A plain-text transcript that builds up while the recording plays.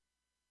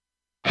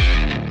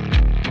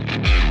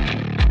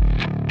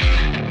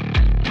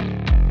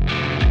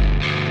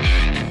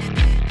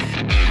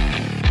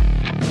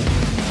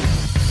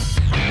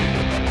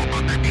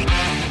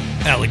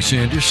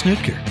Alexander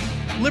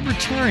Snitker,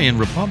 libertarian,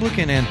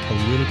 Republican, and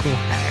political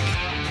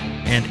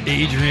hack. And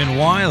Adrian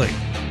Wiley,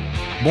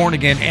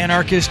 born-again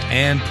anarchist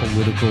and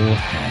political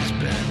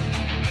has-been.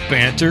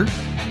 Banter,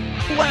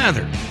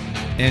 blather,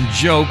 and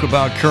joke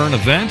about current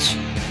events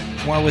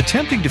while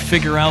attempting to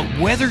figure out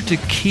whether to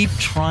keep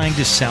trying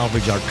to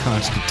salvage our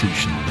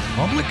constitutional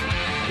republic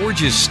or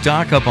just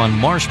stock up on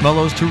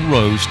marshmallows to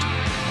roast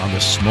on the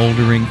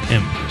smoldering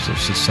embers of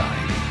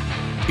society.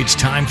 It's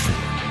time for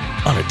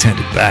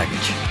Unattended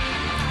Baggage.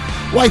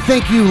 Why,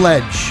 thank you,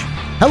 Ledge.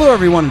 Hello,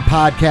 everyone in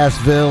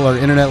Podcastville or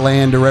Internet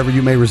Land or wherever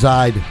you may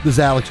reside. This is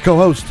Alex,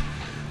 co-host,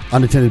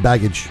 Unattended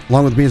Baggage.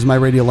 Along with me is my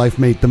radio life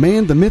mate, the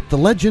man, the myth, the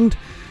legend,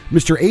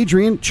 Mr.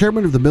 Adrian,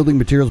 chairman of the Building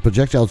Materials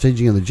Projectile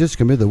Staging and Logistics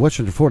Committee of the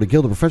Western Florida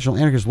Guild of Professional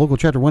Anarchists, Local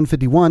Chapter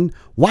 151.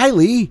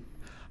 Wiley,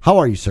 how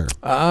are you, sir?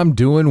 I'm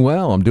doing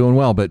well.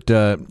 But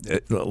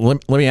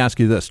let me ask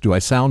you this. Do I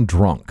sound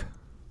drunk?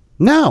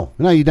 No,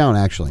 you don't,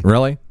 actually.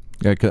 Really?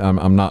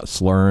 I'm not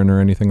slurring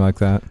or anything like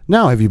that?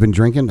 No, have you been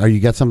drinking? Are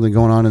you got something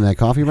going on in that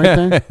coffee right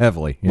there?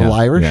 Heavily. Yeah. Little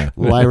Irish? Yeah.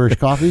 Little Irish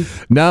coffee?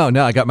 No,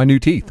 I got my new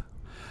teeth.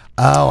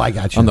 Oh, I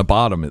got you. On the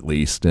bottom, at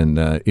least. And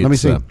it's, let me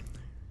see.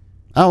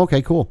 Oh,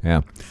 okay, cool.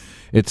 Yeah.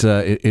 It's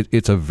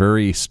a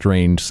very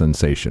strange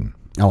sensation.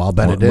 Oh, I'll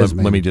bet it is,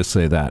 man. Let me just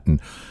say that.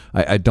 And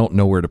I don't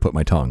know where to put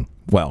my tongue.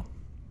 Well,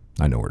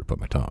 I know where to put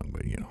my tongue,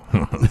 but, you know.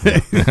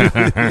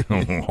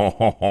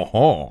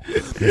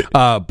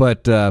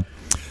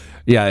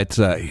 Yeah, it's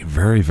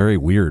very, very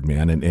weird,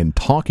 man. And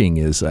talking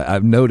is,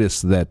 I've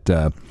noticed that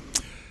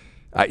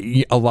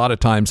a lot of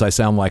times I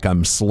sound like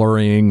I'm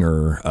slurring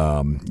or,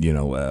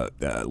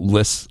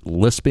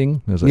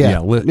 lisping.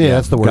 Yeah,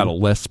 that's the word. Got a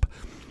lisp.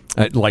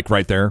 Like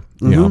right there,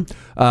 you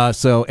know.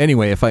 So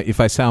anyway,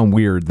 if I sound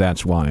weird,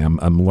 that's why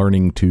I'm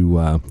learning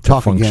to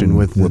talk function again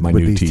with my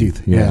new these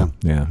teeth. Yeah,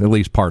 at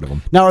least part of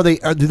them. Now,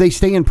 do they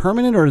stay in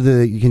permanent, or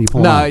can you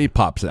pull them out? No, he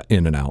pops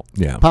in and out.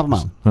 Yeah, pop them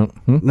out.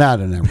 No,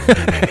 never.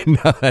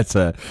 No,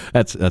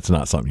 that's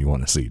not something you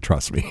want to see.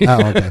 Trust me.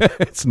 Oh, okay.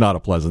 It's not a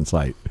pleasant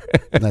sight.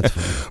 That's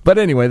funny. But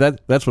anyway,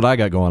 that's what I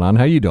got going on.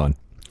 How you doing?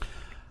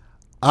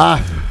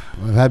 I've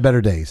had better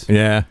days.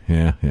 Yeah.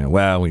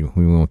 Well, we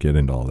won't get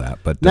into all that,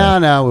 but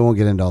no, we won't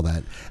get into all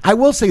that. I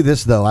will say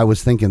this though. I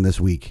was thinking this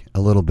week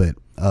a little bit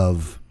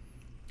of,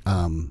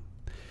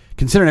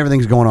 considering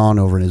everything's going on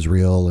over in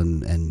Israel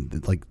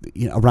and like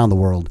around the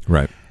world.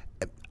 Right.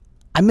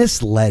 I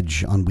miss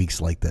Ledge on weeks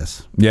like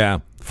this. Yeah.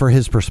 For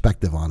his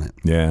perspective on it.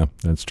 Yeah,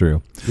 that's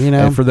true.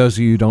 And for those of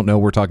you who don't know,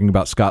 we're talking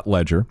about Scott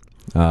Ledger.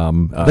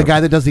 The guy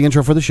that does the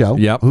intro for the show.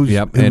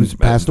 Who's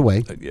passed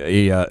away.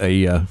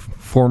 A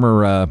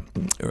former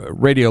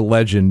radio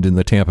legend in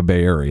the Tampa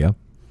Bay area.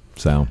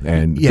 So,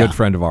 and good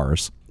friend of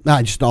ours.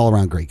 Just all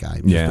around great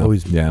guy.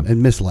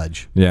 And miss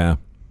Ledge. Yeah.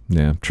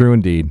 True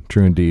indeed.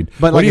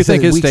 But what do you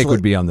think his take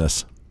would be on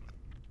this?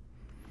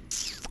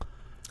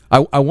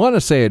 I want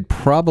to say it'd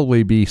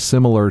probably be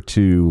similar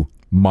to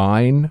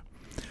mine,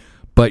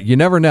 but you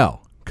never know.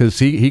 Because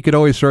he could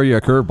always throw you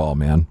a curveball,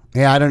 man.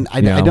 Yeah, I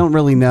don't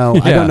really know.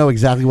 Yeah. I don't know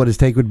exactly what his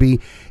take would be.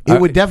 It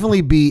would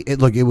definitely be.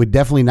 It would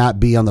definitely not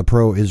be on the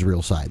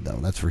pro-Israel side, though.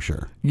 That's for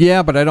sure.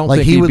 Yeah, but I don't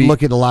think he would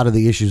look at a lot of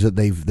the issues that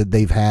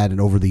they've had and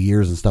over the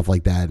years and stuff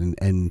like that.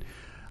 And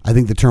I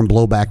think the term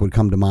blowback would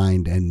come to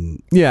mind.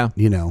 And I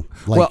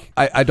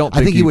don't.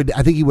 I think he would.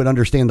 I think he would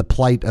understand the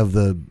plight of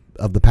the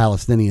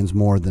Palestinians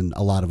more than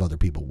a lot of other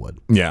people would.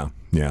 Yeah.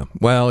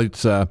 Well,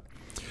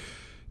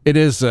 It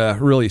is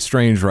really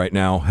strange right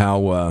now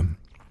how,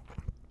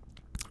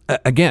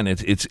 again,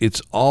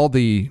 it's all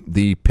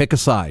the pick a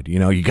side.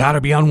 You got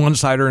to be on one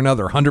side or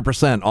another,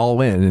 100% all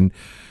in.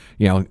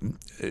 And,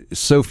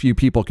 so few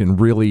people can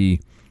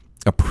really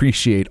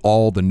appreciate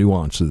all the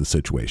nuance of the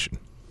situation.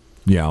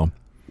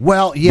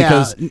 Well, yeah.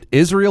 Because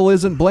Israel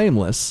isn't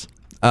blameless.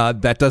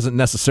 That doesn't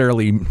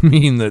necessarily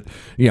mean that,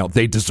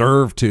 they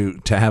deserve to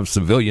have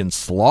civilians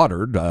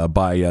slaughtered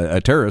by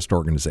a terrorist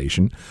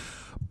organization.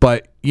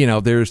 But,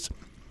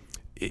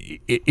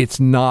 it's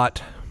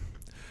not,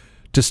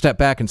 to step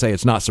back and say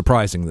it's not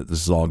surprising that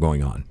this is all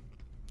going on.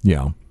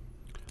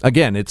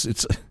 Again,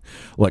 it's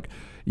look,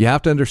 you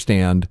have to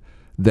understand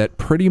that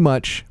pretty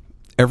much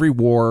every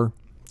war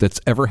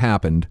that's ever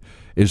happened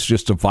is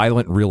just a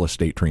violent real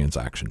estate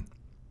transaction.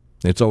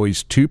 It's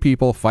always two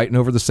people fighting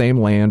over the same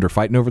land or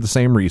fighting over the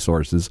same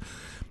resources,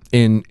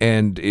 and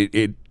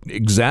it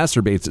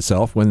exacerbates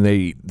itself when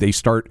they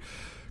start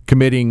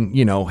committing,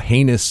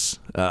 heinous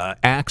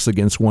acts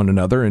against one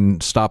another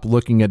and stop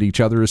looking at each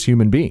other as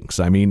human beings.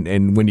 I mean,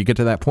 and when you get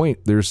to that point,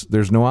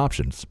 there's no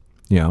options.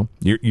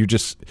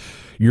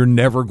 You're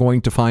never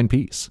going to find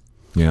peace.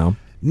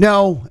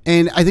 No,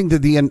 and I think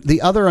that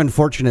the other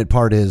unfortunate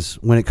part is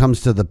when it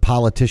comes to the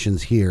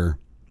politicians here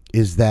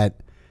is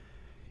that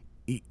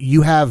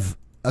you have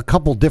a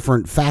couple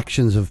different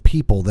factions of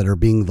people that are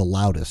being the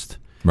loudest,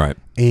 right?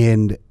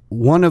 And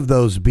one of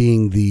those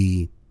being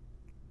the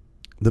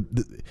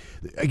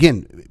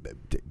again,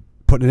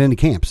 putting it into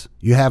camps.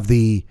 You have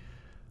the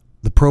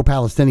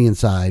pro-Palestinian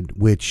side,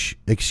 which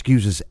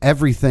excuses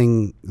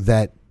everything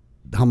that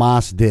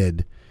Hamas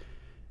did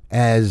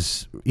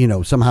as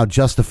somehow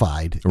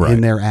justified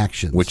in their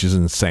actions, which is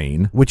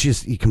insane, which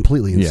is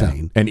completely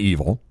insane and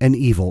evil,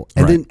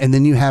 and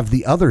then you have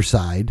the other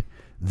side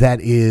that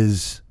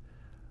was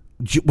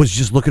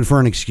just looking for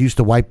an excuse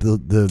to wipe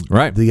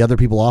the other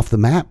people off the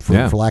map, for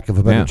lack of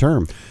a better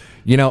term.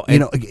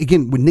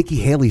 Again, with Nikki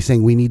Haley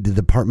saying we need the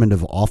Department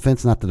of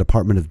Offense, not the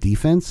Department of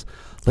Defense,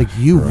 like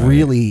you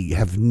really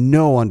have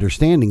no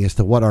understanding as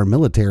to what our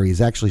military is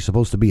actually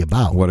supposed to be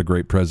about. What a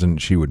great president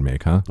she would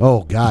make, huh?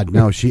 Oh God,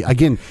 no.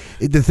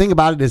 The thing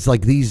about it is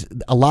like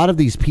a lot of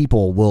these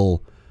people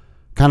will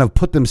kind of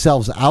put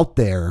themselves out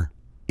there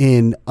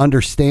in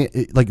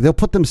like they'll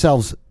put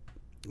themselves,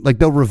 like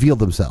they'll reveal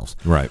themselves.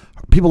 Right.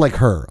 People like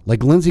her,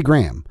 like Lindsey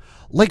Graham,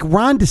 like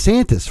Ron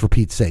DeSantis, for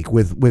Pete's sake,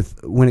 with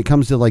when it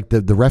comes to like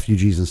the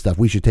refugees and stuff,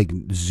 we should take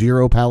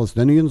 0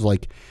 Palestinians,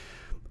 like,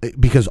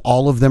 because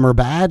all of them are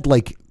bad.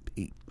 Like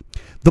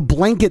the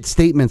blanket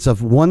statements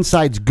of one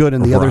side's good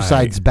and the other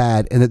side's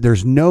bad, and that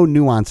there's no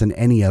nuance in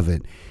any of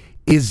it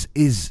is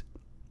it's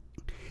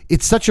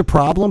such a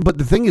problem. But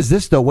the thing is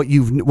this, though,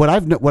 what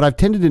I've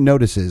tended to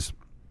notice is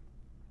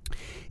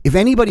if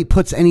anybody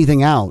puts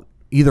anything out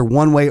either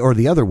one way or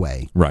the other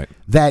way, right,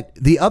 that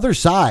the other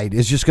side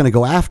is just going to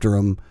go after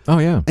them. Oh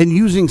yeah,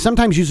 and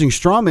sometimes using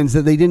strawmans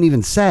that they didn't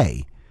even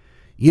say.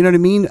 You know what I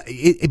mean?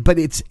 But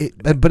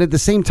at the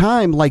same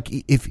time, like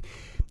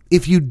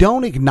if you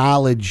don't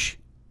acknowledge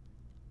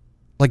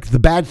like the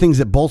bad things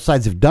that both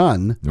sides have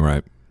done,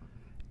 right,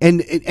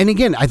 and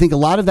again, I think a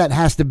lot of that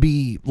has to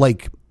be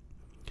like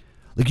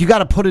you got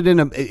to put it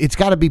in it's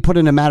got to be put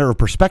in a matter of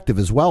perspective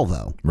as well,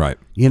 though, right?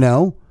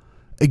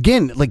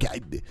 Again, like.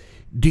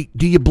 Do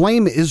you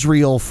blame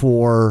Israel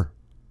for,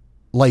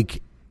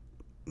 like,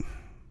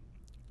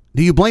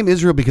 do you blame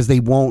Israel because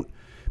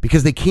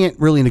they can't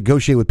really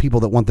negotiate with people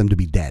that want them to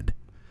be dead?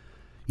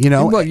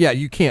 Well, yeah,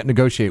 you can't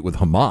negotiate with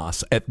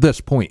Hamas at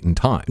this point in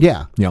time.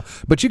 Yeah.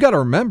 But you got to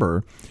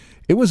remember,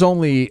 it was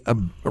only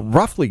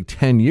roughly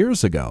 10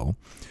 years ago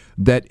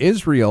that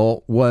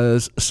Israel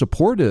was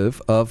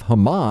supportive of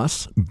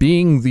Hamas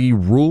being the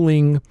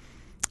ruling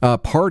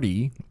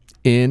party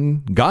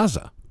in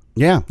Gaza.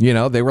 Yeah.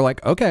 They were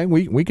like, okay,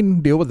 we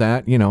can deal with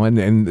that,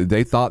 and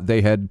they thought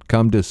they had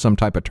come to some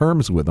type of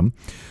terms with them.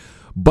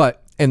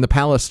 And the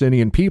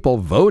Palestinian people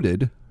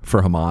voted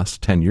for Hamas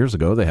 10 years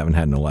ago. They haven't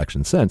had an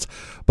election since.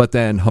 But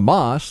then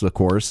Hamas, of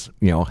course,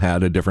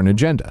 had a different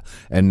agenda.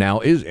 And now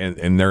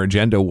and their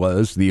agenda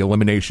was the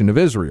elimination of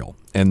Israel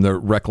and the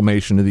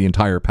reclamation of the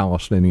entire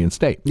Palestinian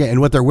state. Yeah, and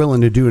what they're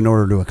willing to do in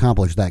order to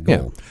accomplish that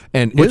goal. Yeah.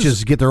 And which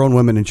is get their own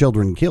women and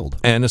children killed.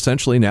 And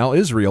essentially now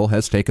Israel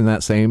has taken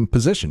that same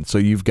position.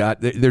 So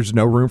there's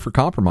no room for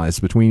compromise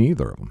between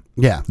either of them.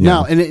 Yeah.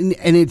 No, and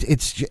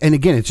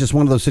again, it's just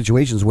one of those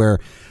situations where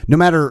no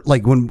matter we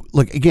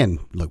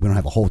don't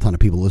have a whole ton of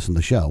people listen to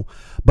the show,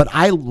 but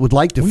I would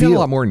like to feel got a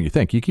lot more than you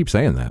think. You keep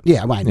saying that.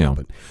 Yeah, I know.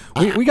 But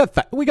we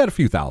got a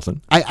few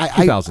thousand.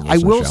 I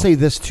will say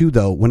this too,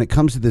 though, when it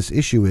comes to this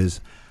issue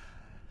is,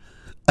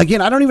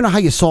 again, I don't even know how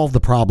you solve the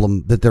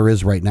problem that there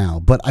is right now,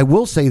 but I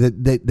will say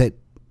that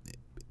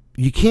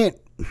you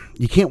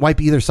can't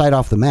wipe either side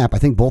off the map. I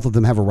think both of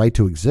them have a right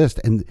to exist,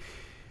 and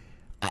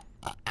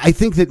I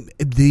think that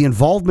the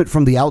involvement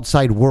from the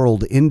outside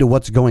world into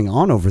what's going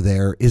on over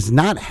there is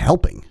not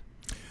helping.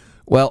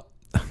 Well,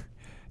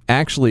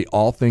 actually,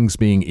 all things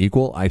being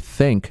equal, I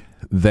think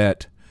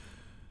that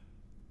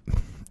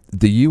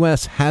the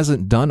U.S.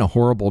 hasn't done a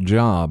horrible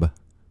job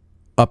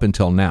up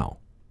until now.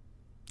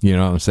 You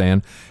know what I'm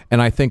saying?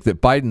 And I think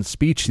that Biden's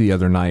speech the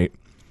other night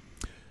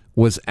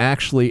was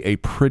actually a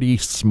pretty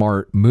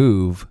smart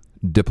move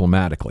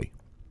diplomatically.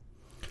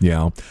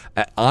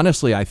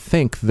 Honestly, I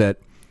think that,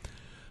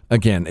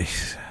 again,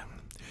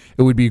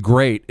 it would be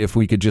great if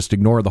we could just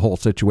ignore the whole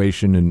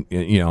situation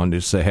and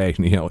just say, hey,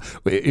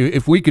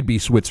 if we could be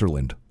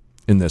Switzerland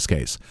in this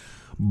case,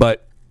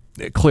 but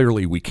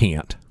clearly we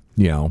can't.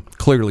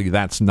 Clearly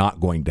that's not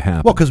going to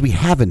happen. Well, because we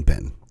haven't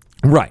been.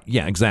 Right.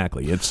 Yeah,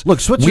 exactly.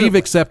 We've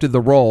accepted the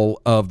role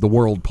of the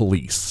world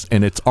police,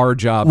 and it's our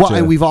job. Well,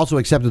 and we've also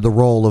accepted the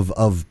role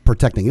of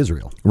protecting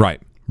Israel.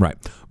 Right.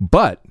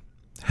 But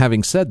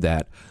having said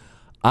that,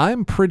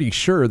 I'm pretty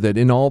sure that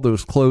in all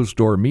those closed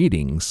door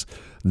meetings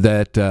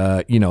that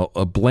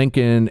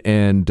Blinken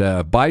and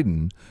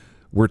Biden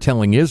were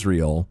telling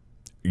Israel,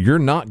 you're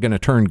not going to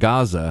turn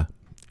Gaza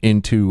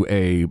into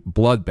a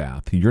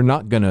bloodbath. You're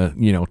not going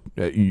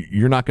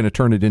to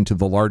turn it into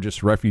the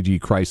largest refugee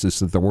crisis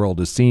that the world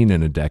has seen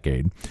in a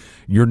decade.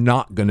 You're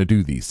not going to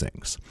do these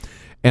things.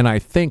 And I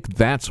think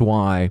that's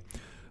why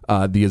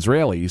the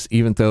Israelis,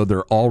 even though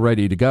they're all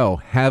ready to go,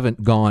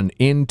 haven't gone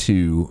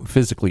into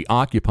physically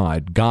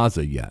occupied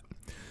Gaza yet.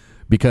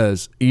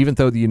 Because even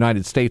though the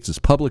United States is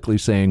publicly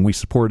saying we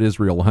support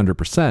Israel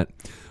 100%,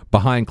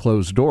 behind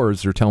closed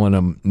doors, they're telling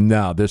them,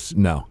 no,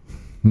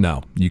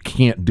 you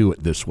can't do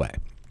it this way.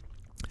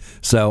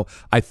 So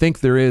I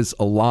think there is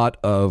a lot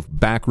of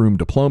backroom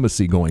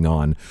diplomacy going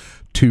on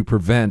to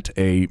prevent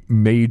a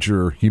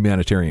major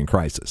humanitarian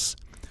crisis.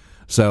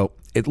 So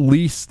at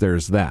least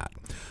there's that.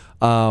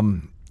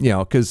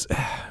 Because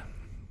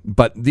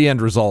But the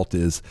end result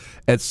is,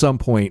 at some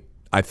point,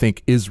 I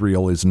think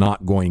Israel is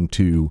not going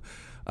to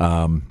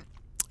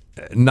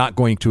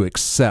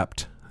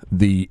accept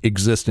the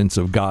existence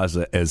of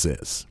Gaza as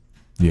is.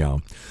 The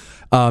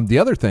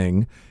other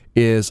thing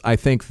is, I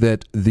think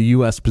that the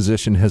U.S.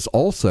 position has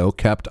also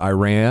kept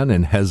Iran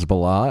and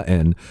Hezbollah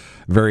and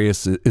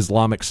various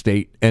Islamic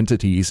State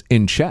entities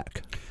in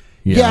check.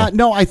 Yeah,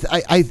 no, I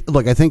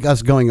look. I think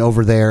us going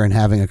over there and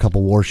having a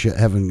couple warships,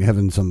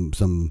 having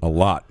some a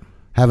lot,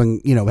 having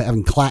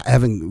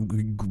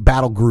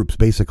battle groups,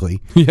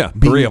 basically. Yeah,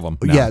 three of them.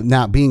 Now. Yeah,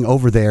 now being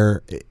over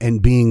there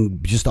and being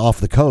just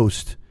off the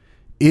coast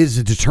is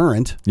a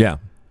deterrent. Yeah.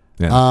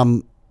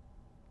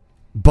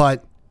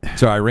 But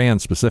so Iran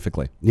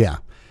specifically. Yeah.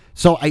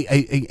 So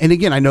I and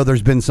again, I know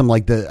there's been some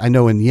I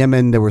know in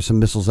Yemen there were some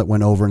missiles that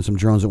went over and some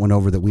drones that went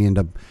over that we end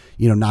up,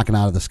 knocking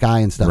out of the sky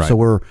and stuff. Right.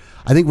 So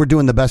I think we're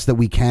doing the best that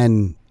we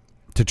can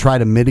to try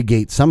to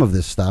mitigate some of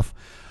this stuff.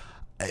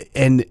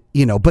 And,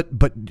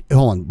 but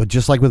hold on, but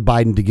just like with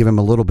Biden, to give him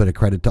a little bit of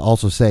credit, to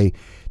also say,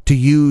 to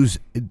use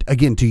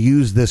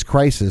this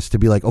crisis to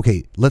be like,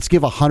 okay, let's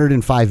give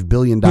 $105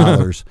 billion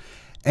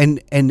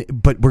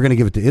but we're going to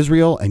give it to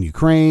Israel and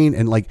Ukraine,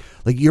 and like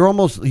you're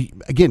almost,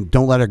 again,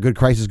 don't let our good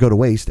crisis go to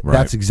waste. Right.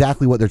 That's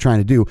exactly what they're trying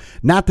to do.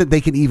 Not that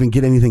they can even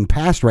get anything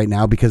passed right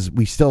now, because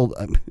we still,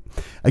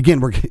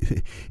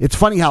 it's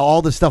funny how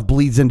all this stuff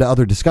bleeds into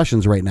other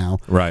discussions right now.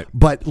 Right.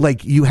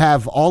 But you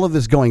have all of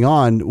this going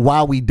on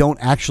while we don't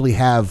actually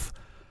have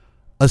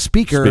a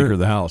speaker of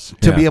the House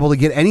to be able to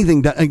get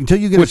anything done. Until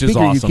you get a speaker,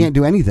 awesome. You can't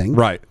do anything.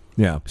 Right.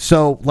 Yeah.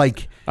 So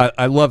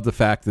I love the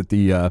fact that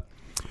the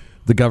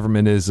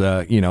government is,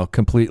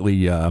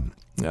 completely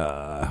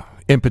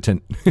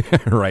impotent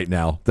right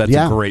now. That's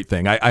a great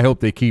thing. I hope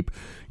they keep,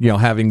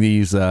 having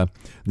these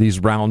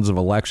rounds of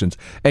elections.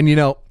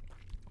 And,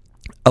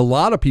 a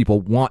lot of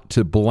people want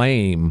to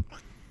blame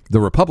the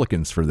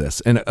Republicans for this.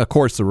 And, of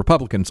course, the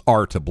Republicans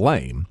are to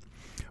blame.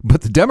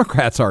 But the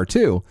Democrats are,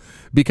 too,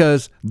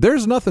 because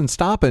there's nothing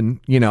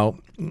stopping,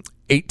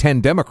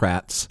 8-10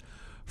 Democrats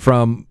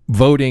from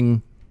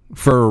voting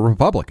for a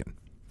Republican.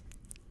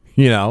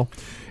 Well,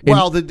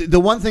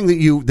 the one thing that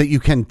you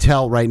can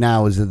tell right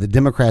now is that the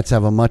Democrats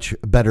have a much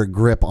better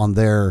grip on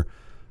their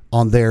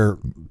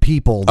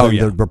people than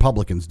the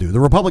Republicans do.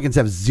 The Republicans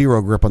have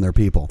zero grip on their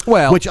people.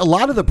 Well, which a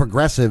lot of the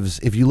progressives,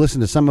 if you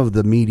listen to some of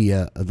the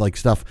media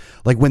stuff,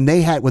 like when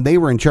they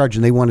were in charge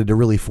and they wanted to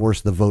really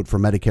force the vote for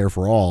Medicare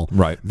for all,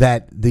 right,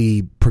 that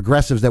the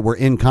progressives that were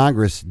in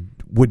Congress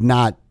would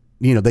not.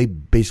 They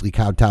basically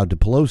kowtowed to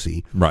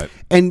Pelosi. Right.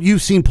 And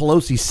you've seen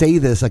Pelosi say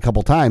this a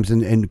couple times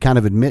and kind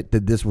of admit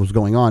that this was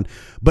going on,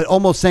 but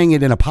almost saying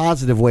it in a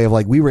positive way of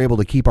we were able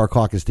to keep our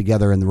caucus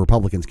together and the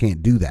Republicans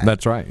can't do that.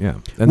 That's right, yeah.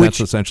 And that's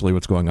essentially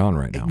what's going on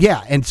right now.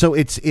 Yeah, and so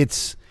it's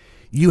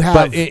you have...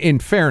 But in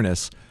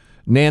fairness,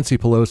 Nancy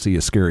Pelosi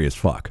is scary as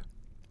fuck.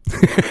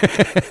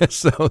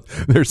 So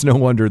there's no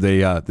wonder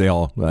they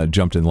all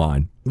jumped in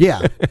line.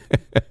 Yeah.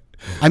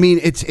 I mean,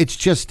 it's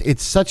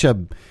such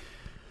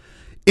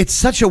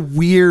a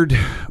weird,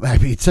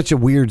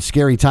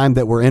 scary time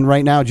that we're in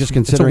right now, just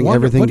considering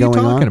everything going on. What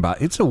are you talking about?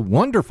 It's a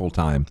wonderful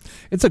time.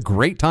 It's a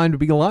great time to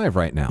be alive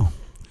right now.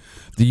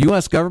 The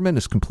U.S. government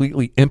is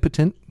completely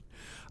impotent.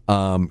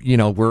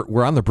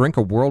 We're on the brink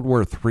of World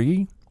War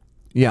III.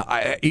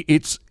 Yeah,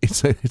 it's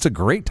a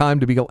great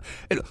time to be alive.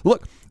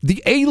 Look,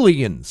 the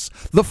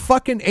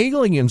fucking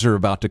aliens are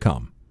about to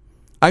come.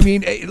 I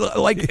mean,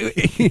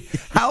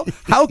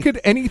 how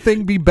could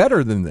anything be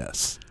better than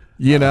this?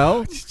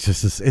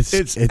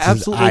 It's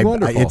absolutely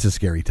wonderful. It's a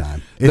scary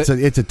time.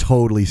 It's a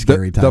totally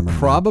scary time. The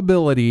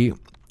probability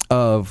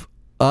of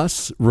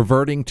us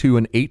reverting to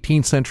an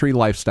 18th century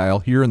lifestyle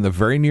here in the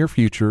very near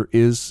future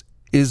is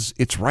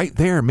it's right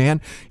there,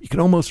 man. You can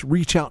almost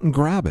reach out and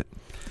grab it.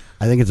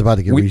 I think it's about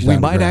to get reached out. We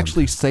might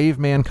actually save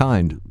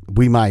mankind.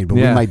 We might, but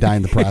we might die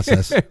in the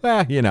process.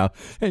 Well,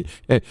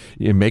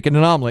 you're making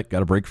an omelet, got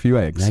to break a few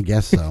eggs. I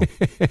guess so.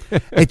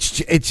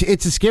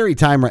 It's a scary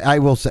time. I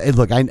will say,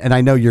 look, I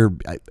know you're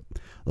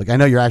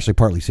actually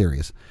partly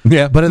serious.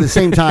 Yeah. But at the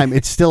same time,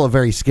 it's still a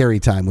very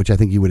scary time, which I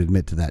think you would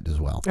admit to that as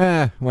well.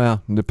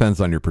 Well, it depends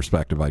on your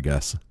perspective, I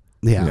guess.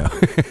 Yeah.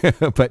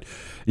 But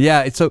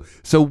yeah, so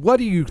what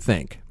do you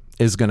think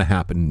is going to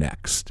happen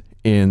next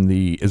in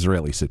the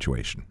Israeli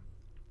situation?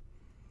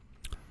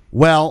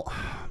 Well,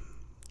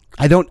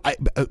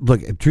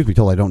 look, truth be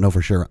told, I don't know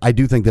for sure. I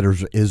do think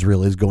that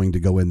Israel is going to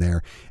go in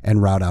there and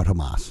rout out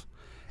Hamas.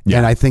 Yeah.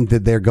 And I think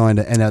that they're going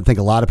to, and I think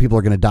a lot of people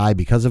are going to die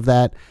because of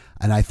that.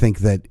 And I think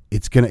that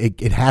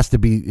it has to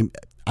be,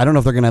 I don't know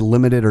if they're going to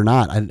limit it or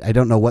not. I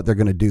don't know what they're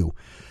going to do.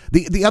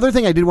 The other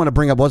thing I did want to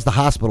bring up was the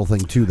hospital thing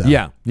too, though.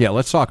 Yeah.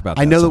 Let's talk about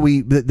that. I know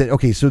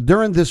okay. So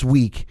during this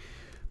week,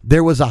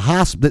 there was a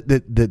hospital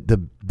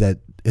that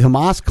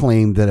Hamas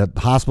claimed that a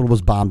hospital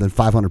was bombed and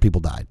 500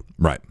 people died.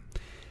 Right.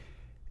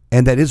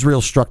 And that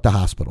Israel struck the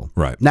hospital.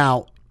 Right.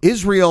 Now,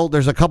 Israel,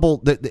 there's a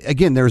couple,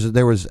 again, there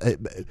was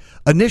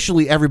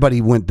initially everybody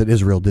went that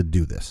Israel did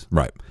do this.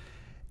 Right.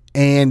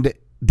 And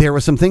there were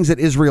some things that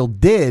Israel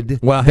did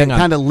that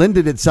kind of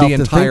lended itself to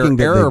thinking that the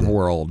entire Arab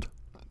world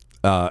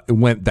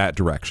went that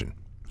direction.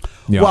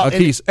 You know, Well,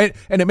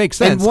 and it makes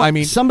sense. I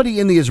mean, somebody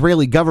in the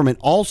Israeli government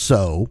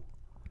also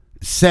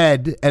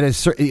said at a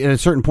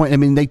certain point. I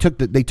mean, they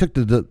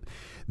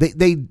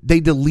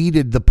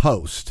deleted the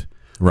post,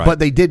 right. But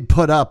they did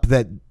put up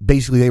that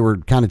basically they were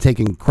kind of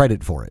taking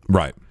credit for it.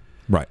 Right.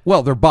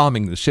 Well, they're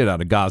bombing the shit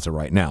out of Gaza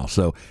right now,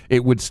 so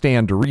it would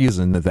stand to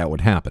reason that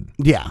would happen.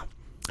 Yeah.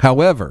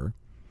 However,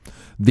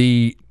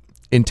 the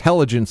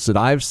intelligence that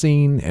I've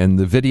seen and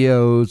the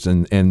videos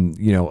and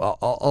you know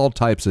all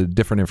types of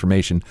different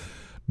information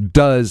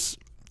does,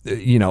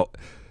 you know,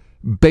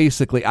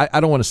 basically I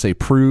don't want to say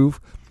prove,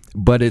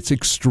 but it's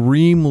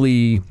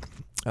extremely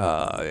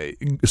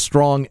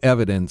strong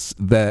evidence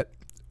that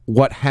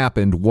what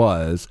happened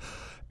was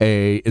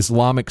a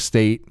Islamic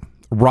State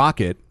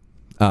rocket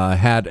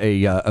had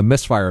a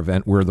misfire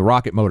event where the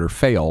rocket motor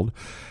failed.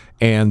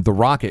 And the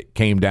rocket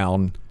came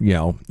down, you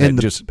know, in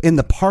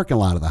the parking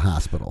lot of the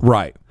hospital.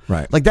 Right.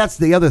 Like that's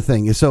the other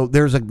thing is so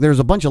there's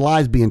a bunch of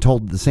lies being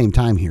told at the same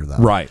time here though.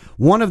 Right.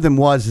 One of them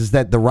is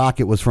that the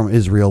rocket was from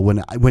Israel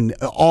when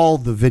all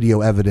the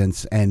video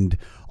evidence and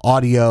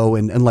audio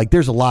and like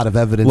there's a lot of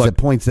evidence that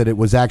points that it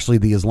was actually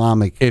the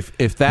Islamic. If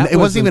that it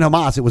wasn't even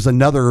Hamas, it was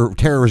another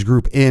terrorist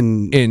group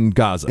in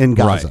Gaza.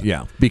 Right,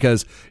 yeah,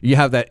 because you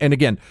have that, and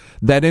again,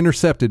 that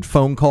intercepted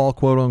phone call,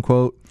 quote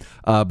unquote,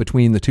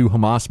 between the two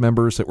Hamas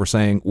members that were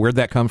saying, "Where'd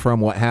that come from?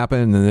 What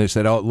happened?" And they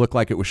said, "Oh, it looked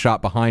like it was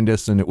shot behind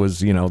us, and it was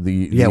the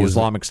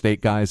Islamic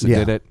State guys that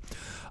did it."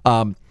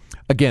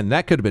 Again,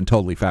 that could have been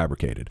totally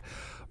fabricated.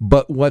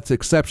 But what's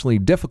exceptionally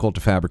difficult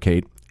to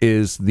fabricate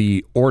is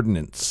the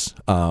ordnance,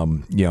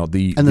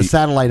 the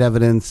satellite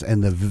evidence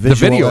and the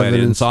video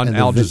evidence on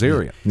Al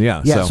Jazeera.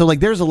 Yeah. So like,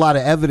 there's a lot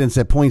of evidence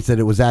that points that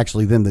it was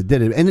actually them that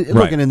did it. And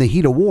look, and in the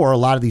heat of war, a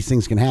lot of these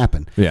things can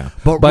happen. Yeah.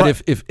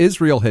 But if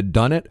Israel had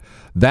done it,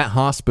 that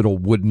hospital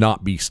would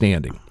not be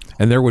standing.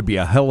 And there would be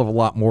a hell of a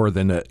lot more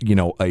than a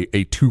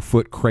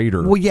 2-foot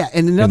crater. Well, yeah,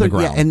 and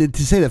and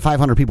to say that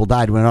 500 people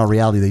died when in all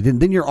reality they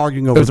didn't, then you're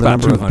arguing over the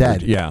number of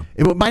dead. Yeah,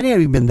 it might not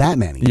have even been that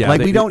many. Yeah,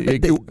 like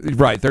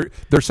right.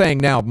 They're saying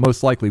now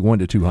most likely 1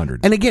 to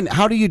 200. And again,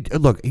 how do you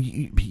look? I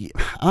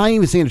ain't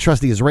even saying to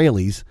trust the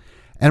Israelis,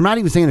 and I'm not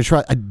even saying to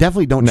trust. I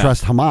definitely don't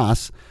trust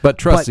Hamas, but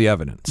trust the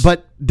evidence.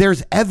 But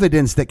there's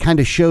evidence that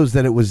kind of shows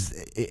that it was.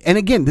 And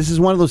again, this is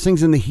one of those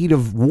things in the heat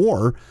of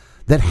war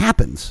that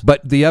happens.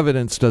 But the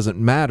evidence doesn't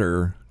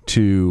matter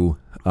to...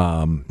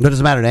 that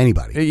doesn't matter to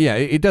anybody. Yeah,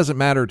 it doesn't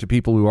matter to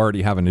people who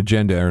already have an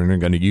agenda and are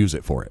going to use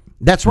it for it.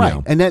 That's right.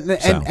 You know?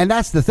 And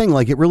that's the thing.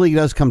 Like, it really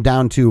does come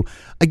down to,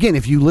 again,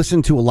 if you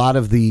listen to a lot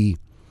of the...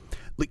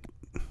 Like,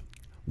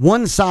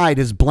 one side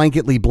is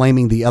blanketly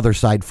blaming the other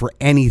side for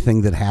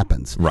anything that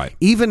happens. Right.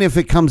 Even if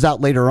it comes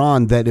out later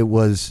on that it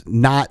was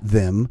not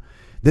them...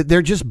 that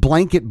they're just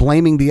blanket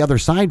blaming the other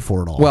side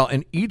for it all. Well,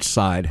 and each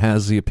side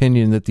has the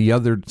opinion that the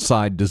other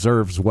side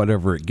deserves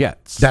whatever it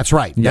gets. That's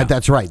right. Yeah.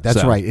 That's right.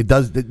 That's right. It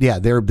does. Yeah,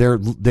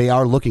 they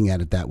are looking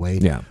at it that way.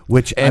 Yeah.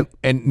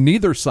 And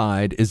neither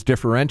side is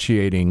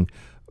differentiating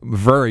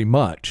very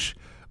much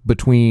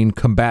between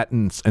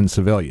combatants and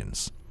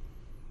civilians.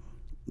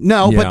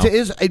 No, but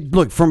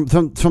look, from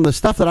the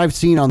stuff that I've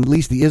seen on at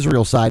least the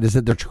Israel side is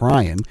that they're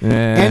trying,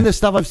 and the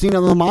stuff I've seen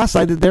on the Hamas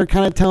side that they're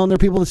kind of telling their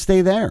people to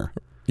stay there.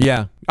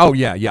 Yeah. Oh,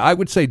 yeah. Yeah. I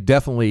would say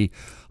definitely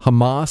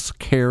Hamas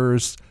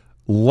cares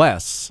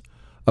less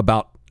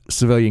about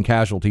civilian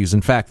casualties.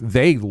 In fact,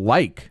 they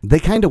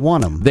kind of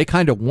want them. They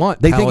kind of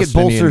want. They think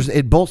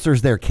it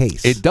bolsters their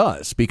case. It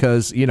does,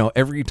 because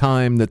every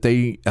time that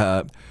they.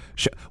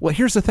 Well,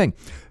 here's the thing.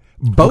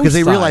 Because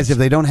they realize if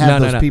they don't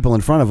have those people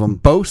in front of them,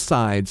 both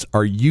sides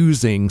are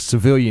using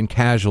civilian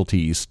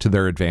casualties to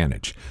their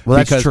advantage. Well,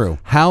 that's true.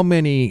 How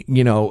many,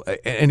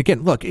 and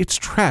again, look, it's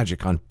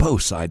tragic on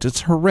both sides.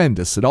 It's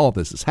horrendous that all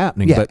this is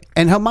happening. Yeah, but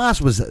and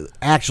Hamas was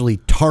actually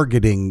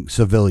targeting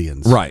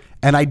civilians, right?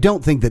 And I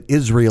don't think that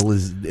Israel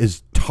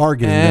is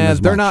targeting them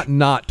as they're much.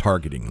 not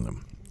targeting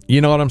them. You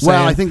know what I'm saying?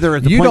 Well, I think they're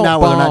at the point now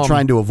where they're not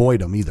trying to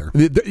avoid them either.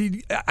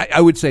 I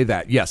would say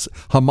that, yes.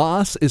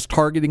 Hamas is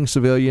targeting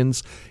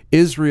civilians.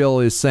 Israel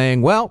is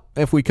saying, well,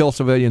 if we kill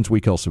civilians, we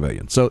kill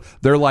civilians. So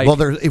they're like,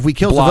 if we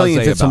kill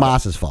civilians, it's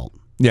Hamas's fault.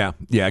 Yeah,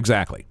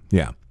 exactly.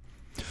 Yeah.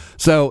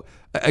 So,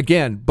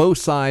 again, both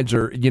sides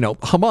are,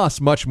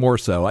 Hamas much more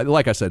so.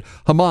 Like I said,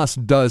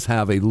 Hamas does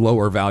have a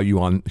lower value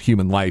on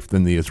human life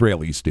than the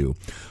Israelis do.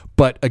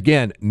 But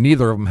again,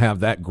 neither of them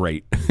have that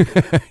great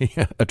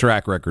a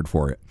track record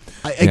for it.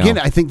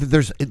 I think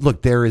that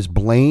there is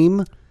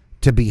blame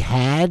to be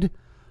had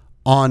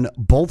on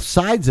both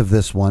sides of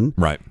this one.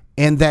 Right.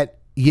 And that,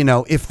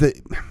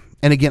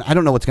 and again, I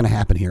don't know what's going to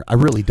happen here. I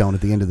really don't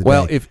at the end of the day.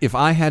 Well, if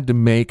I had to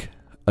make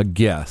a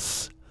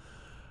guess,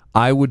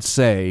 I would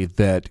say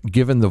that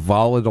given the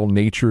volatile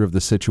nature of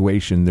the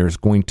situation, there's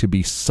going to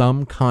be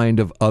some kind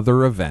of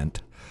other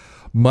event.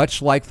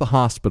 Much like the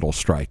hospital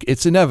strike,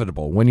 it's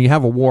inevitable. When you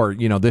have a war,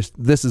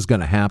 this is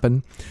going to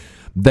happen.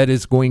 That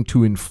is going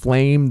to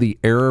inflame the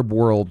Arab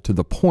world to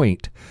the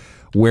point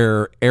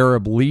where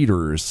Arab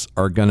leaders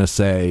are going to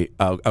say,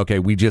 okay,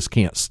 we just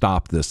can't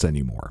stop this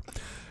anymore.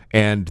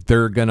 and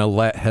they're going to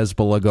let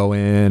Hezbollah go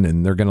in,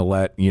 and they're going to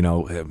let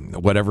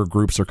whatever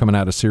groups are coming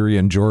out of Syria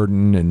and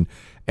Jordan,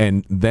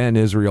 and then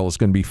Israel is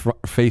going to be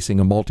facing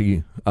a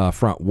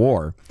multi-front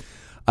war,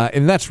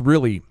 and that's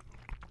really,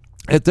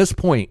 at this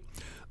point,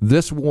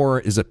 this war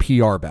is a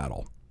PR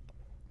battle,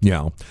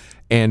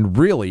 and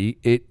really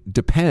it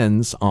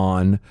depends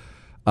on.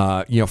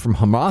 From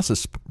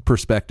Hamas's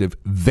perspective,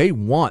 they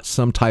want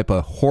some type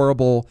of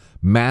horrible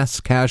mass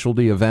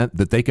casualty event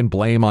that they can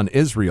blame on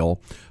Israel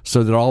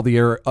so that all the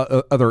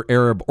other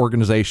Arab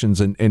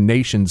organizations and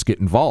nations get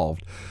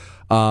involved.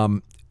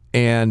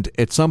 And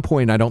at some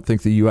point, I don't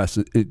think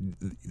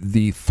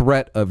the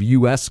threat of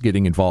U.S.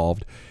 getting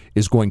involved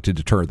is going to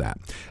deter that.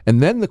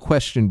 And then the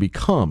question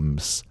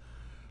becomes,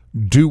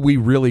 do we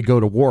really go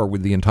to war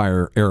with the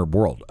entire Arab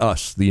world,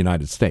 us, the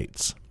United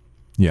States?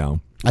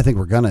 I think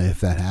we're gonna if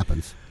that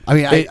happens. I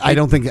mean, I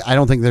don't think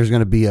there's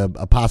going to be a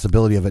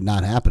possibility of it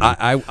not happening.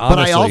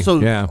 I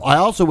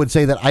also would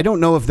say that I don't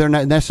know if they're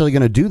not necessarily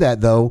going to do that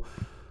though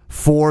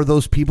for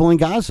those people in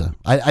Gaza.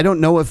 I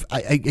don't know if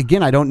I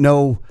don't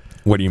know.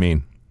 What do you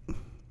mean?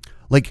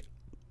 Like,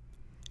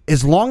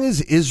 as long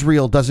as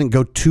Israel doesn't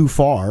go too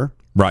far,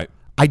 right?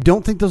 I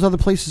don't think those other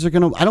places are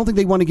going to. I don't think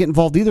they want to get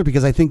involved either,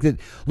 because I think that,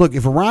 look,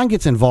 if Iran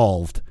gets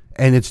involved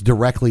and it's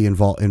directly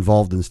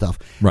involved in stuff,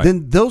 right,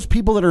 then those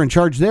people that are in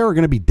charge there are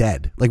going to be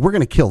dead. Like, we're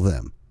going to kill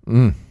them.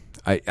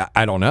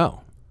 I don't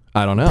know.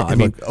 I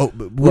mean,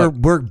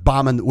 we're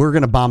bombing. We're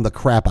going to bomb the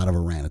crap out of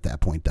Iran at that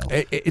point, though.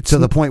 It's to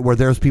the point where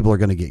there's people are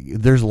going to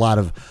get. There's a lot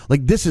of,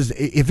 like, this is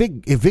if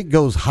it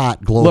goes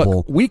hot global.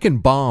 Look, we can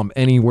bomb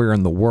anywhere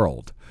in the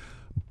world,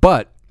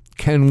 but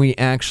can we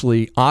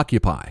actually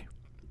occupy?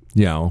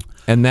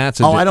 And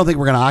that's. I don't think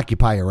we're going to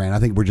occupy Iran. I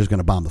think we're just going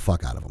to bomb the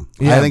fuck out of them.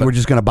 Yeah, I think we're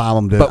just going to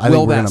bomb them. But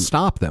will that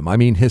stop them? I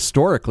mean,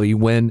 historically,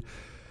 when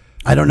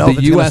I don't know if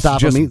the it's U.S. stop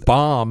just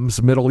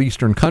bombs Middle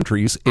Eastern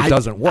countries, it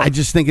doesn't work. I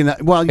just thinking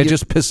that. Well, it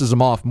just pisses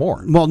them off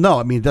more. Well, no,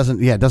 I mean it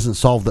doesn't. Yeah, it doesn't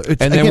solve the.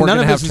 And then we're going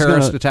to have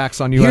terrorist attacks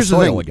on U.S.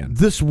 soil again.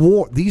 These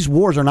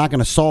wars are not going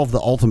to solve the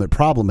ultimate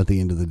problem at the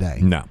end of the day.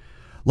 No,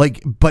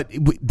 but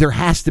there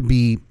has to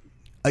be.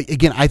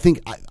 Again, I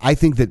think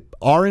that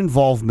our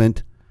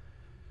involvement,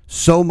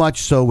 so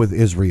much so with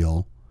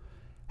Israel,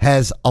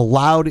 has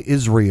allowed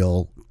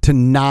Israel to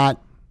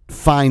not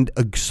find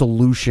a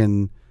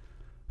solution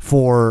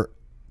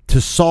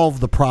to solve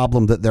the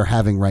problem that they're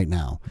having right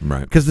now.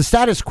 Right. Because the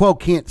status quo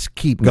can't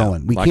keep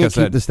going. We can't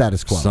keep the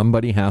status quo.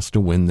 Somebody has to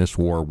win this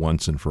war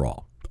once and for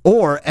all.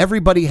 Or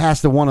everybody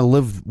has to want to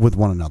live with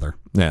one another.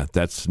 Yeah,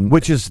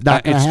 which is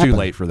not going to happen. It's too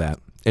late for that.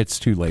 It's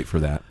too late for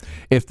that.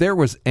 If there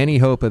was any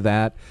hope of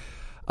that,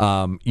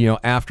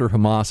 after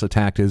Hamas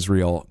attacked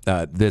Israel,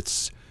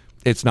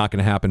 it's not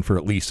going to happen for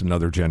at least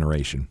another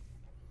generation.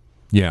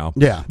 Yeah.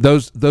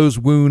 Those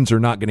wounds are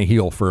not going to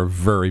heal for a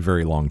very,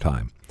 very long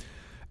time.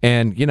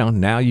 And,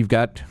 now you've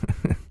got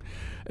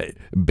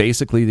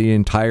basically the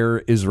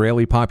entire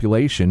Israeli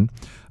population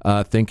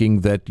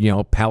thinking that,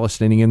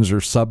 Palestinians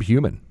are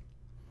subhuman.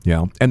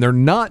 And they're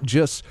not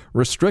just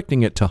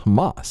restricting it to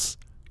Hamas.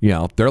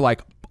 They're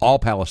like, all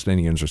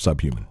Palestinians are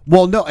subhuman.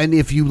 Well, no, and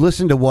if you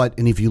listen to what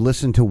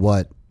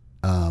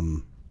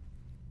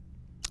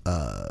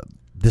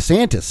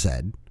DeSantis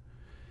said,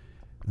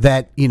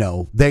 that,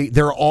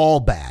 they're all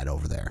bad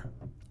over there.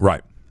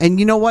 Right. And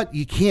you know what?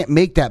 You can't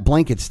make that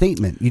blanket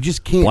statement. You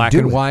just can't. Black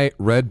and white,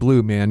 red,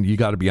 blue, man. You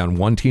got to be on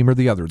one team or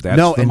the other. That's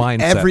the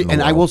mindset.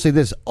 And I will say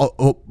this: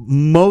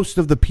 most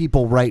of the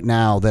people right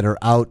now that are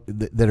out,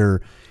 that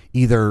are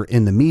either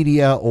in the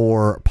media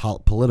or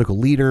political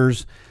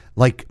leaders,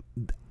 like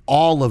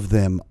all of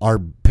them are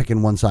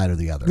picking one side or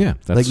the other. Yeah,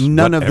 that's like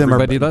none of them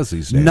everybody does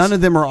these days. None of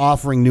them are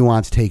offering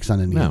nuanced takes on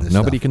any of this.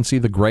 Nobody stuff. Can see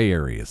the gray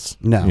areas.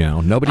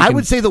 No, nobody. I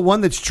would say the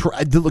one that's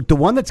the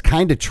one that's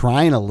kind of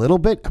trying a little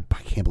bit.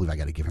 I can't believe I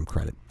got to give him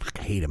credit.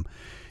 I hate him.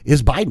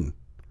 Is Biden.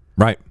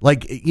 Right.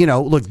 Like,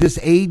 look, this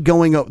aid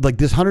going up, like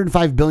this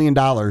 $105 billion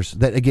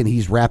that, again,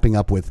 he's wrapping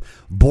up with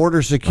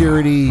border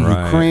security,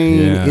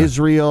 Ukraine,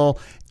 Israel,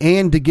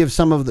 and to give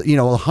some of the,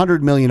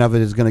 $100 million of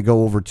it is going to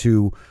go over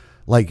to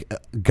like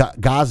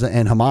Gaza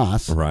and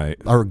Hamas, right?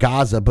 Or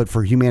Gaza, but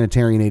for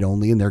humanitarian aid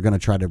only, and they're going to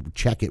try to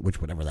check it,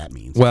 which whatever that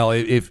means. Well,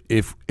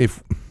 if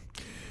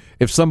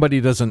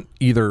somebody doesn't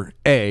either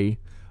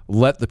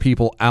let the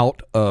people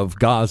out of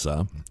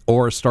Gaza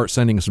or start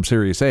sending some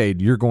serious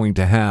aid, you're going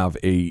to have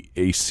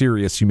a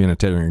serious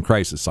humanitarian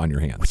crisis on your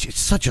hands. Which is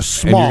such a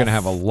small... And you're going to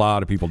have a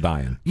lot of people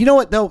dying. You know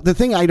what, though? The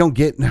thing I don't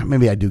get,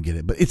 maybe I do get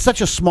it, but it's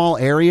such a small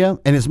area,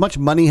 and as much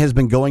money has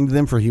been going to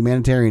them for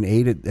humanitarian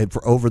aid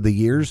for over the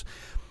years,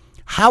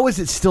 how is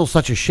it still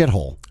such a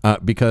shithole?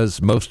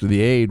 Because most of the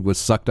aid was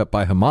sucked up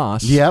by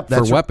Hamas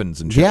for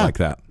weapons and shit like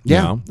that.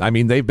 Yeah. I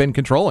mean, they've been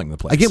controlling the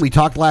place. Again, we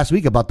talked last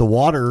week about the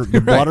water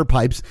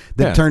pipes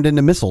that turned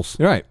into missiles.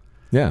 Right.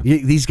 Yeah.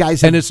 These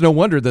guys... and it's no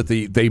wonder that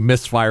they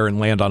misfire and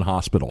land on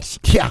hospitals.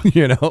 Yeah.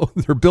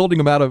 They're building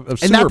them out of sewer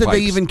and not that pipes.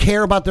 they even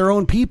care about their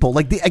own people.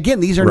 Like,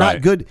 these are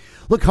not good...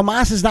 Look,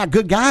 Hamas is not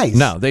good guys.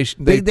 No, they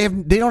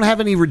don't have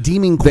any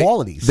redeeming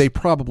qualities. They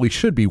probably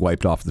should be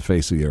wiped off the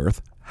face of the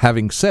earth.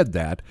 Having said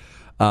that,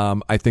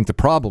 I think the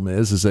problem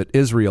is that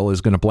Israel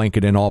is going to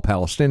blanket in all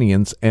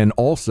Palestinians, and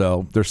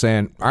also they're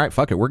saying, all right,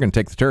 fuck it, we're going to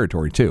take the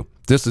territory too.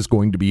 This is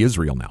going to be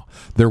Israel now.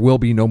 There will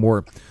be no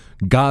more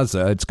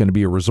Gaza. It's going to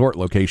be a resort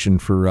location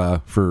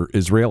for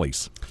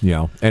Israelis,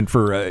 and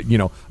for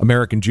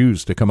American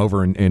Jews to come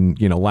over and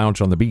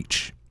lounge on the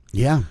beach.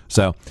 Yeah.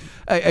 So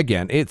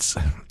again, it's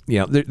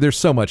there's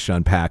so much to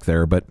unpack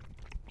there, but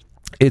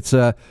it's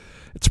a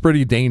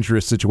pretty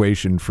dangerous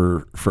situation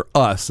for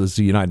us as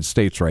the United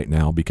States right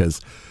now, because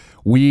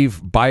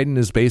Biden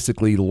has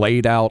basically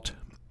laid out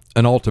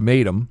an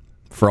ultimatum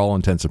for all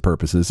intents and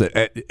purposes,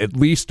 at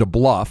least a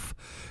bluff,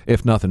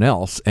 if nothing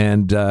else.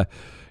 And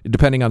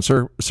depending on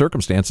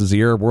circumstances, the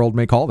Arab world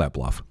may call that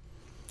bluff.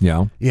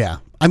 Yeah.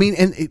 I mean,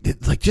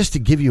 and just to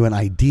give you an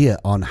idea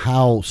on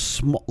how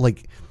small,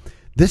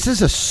 this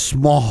is a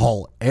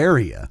small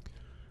area.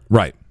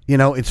 Right.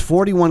 It's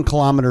 41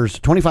 kilometers,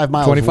 25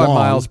 miles 25 long.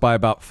 miles by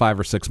about 5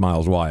 or 6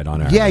 miles wide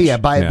on average. Yeah.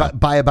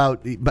 By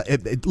about,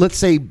 let's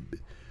say,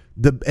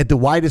 at the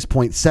widest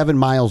point, 7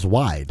 miles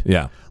wide.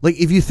 Yeah.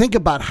 If you think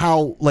about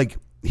how,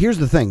 here's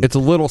the thing. It's a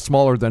little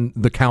smaller than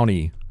the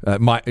county,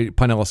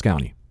 Pinellas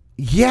County.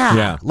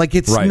 Yeah.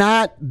 It's right.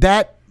 not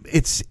that,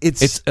 it's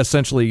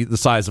essentially the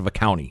size of a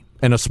county,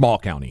 and a small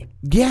county.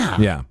 Yeah.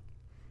 Yeah.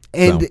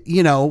 And,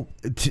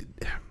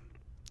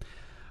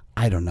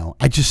 I don't know.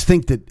 I just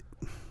think that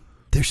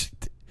there's,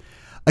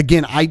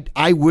 again,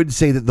 I would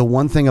say that the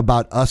one thing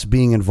about us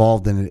being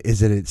involved in it is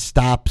that it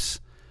stops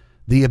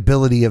the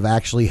ability of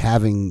actually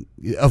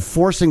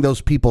forcing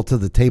those people to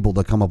the table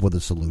to come up with a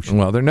solution.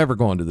 Well, they're never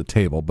going to the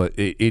table, but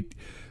it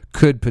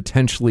could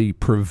potentially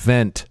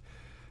prevent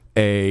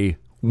from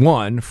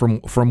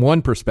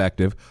one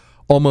perspective,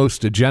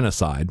 almost a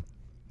genocide,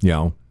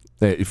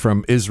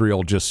 from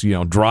Israel just,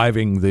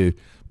 driving the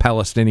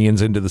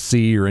Palestinians into the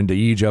sea or into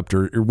Egypt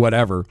or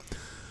whatever.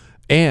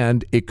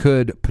 And it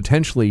could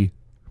potentially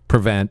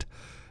prevent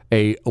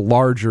a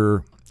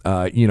larger,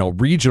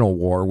 regional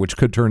war, which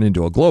could turn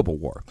into a global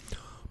war.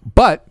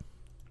 But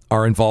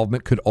our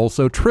involvement could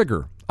also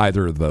trigger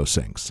either of those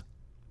things.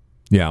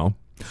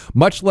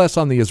 Much less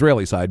on the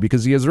Israeli side,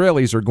 because the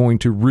Israelis are going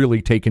to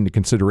really take into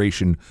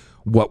consideration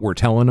what we're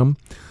telling them.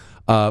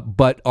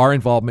 But our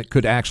involvement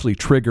could actually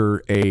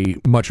trigger a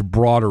much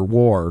broader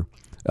war,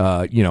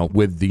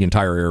 with the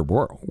entire Arab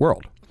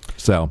world.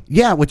 So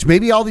yeah, which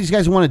maybe all these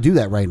guys want to do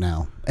that right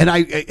now. And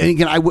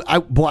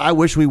I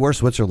wish we were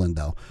Switzerland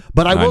though.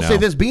 But I will say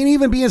this: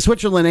 being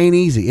Switzerland ain't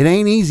easy. It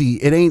ain't easy.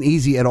 It ain't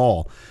easy at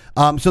all.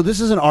 So this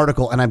is an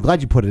article, and I'm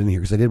glad you put it in here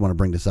because I did want to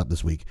bring this up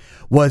this week.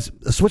 Was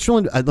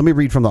Switzerland? Let me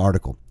read from the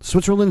article.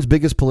 Switzerland's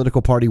biggest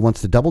political party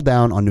wants to double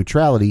down on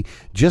neutrality,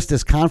 just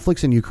as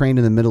conflicts in Ukraine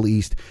and the Middle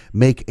East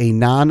make a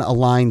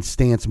non-aligned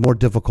stance more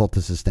difficult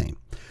to sustain.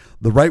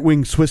 The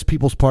right-wing Swiss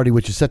People's Party,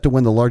 which is set to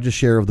win the largest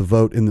share of the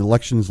vote in the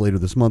elections later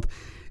this month,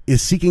 is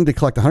seeking to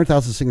collect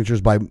 100,000 signatures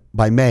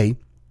by May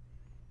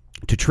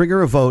to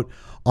trigger a vote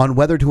on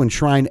whether to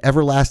enshrine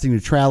everlasting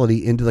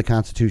neutrality into the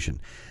Constitution.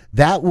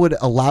 That would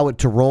allow it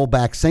to roll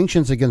back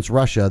sanctions against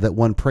Russia that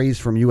won praise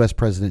from U.S.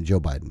 President Joe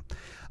Biden.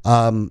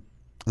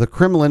 The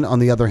Kremlin, on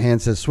the other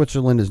hand, says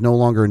Switzerland is no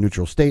longer a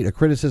neutral state, a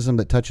criticism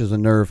that touches a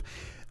nerve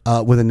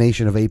with a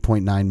nation of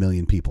 8.9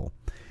 million people.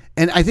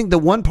 And I think the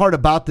one part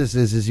about this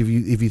is if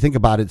you think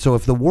about it, so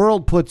if the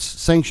world puts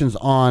sanctions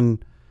on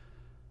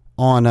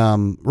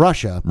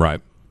Russia,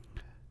 right,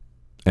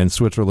 and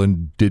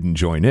Switzerland didn't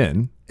join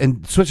in,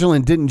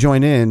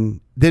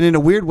 then in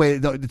a weird way,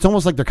 it's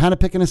almost like they're kind of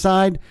picking a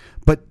side,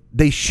 but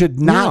they should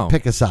not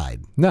pick a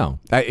side. No,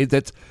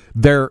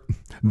 they're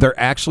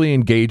actually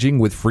engaging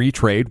with free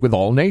trade with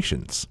all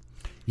nations.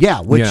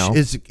 Yeah, which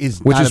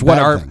is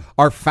what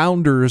our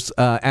founders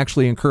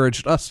actually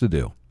encouraged us to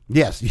do.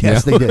 Yes,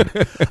 they did.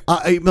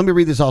 Let me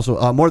read this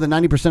also. More than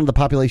 90% of the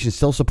population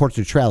still supports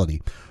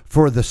neutrality.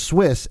 For the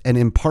Swiss, an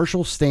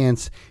impartial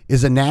stance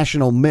is a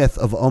national myth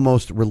of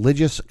almost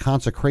religious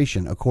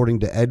consecration, according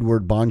to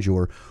Edward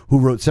Bonjour, who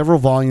wrote several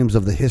volumes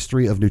of the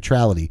history of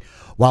neutrality.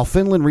 While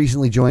Finland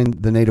recently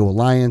joined the NATO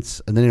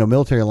alliance, the NATO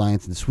military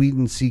alliance, and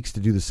Sweden seeks to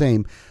do the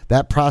same,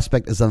 that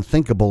prospect is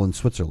unthinkable in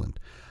Switzerland.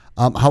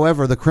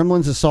 However, the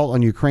Kremlin's assault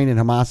on Ukraine and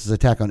Hamas's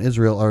attack on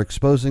Israel are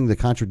exposing the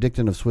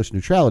contradiction of Swiss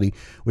neutrality,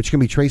 which can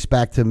be traced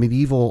back to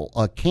medieval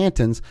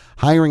cantons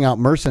hiring out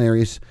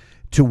mercenaries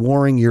to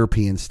warring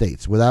European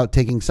states. Without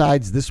taking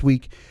sides, this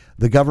week,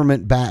 the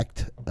government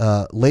backed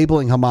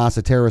labeling Hamas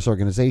a terrorist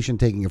organization,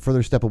 taking a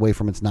further step away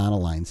from its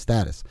non-aligned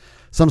status.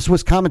 Some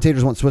Swiss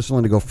commentators want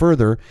Switzerland to go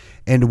further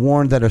and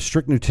warn that a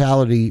strict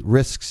neutrality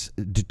risks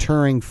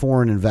deterring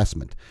foreign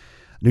investment.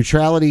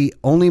 Neutrality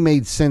only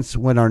made sense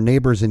when our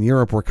neighbors in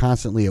Europe were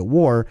constantly at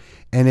war,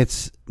 and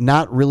it's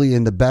not really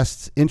in the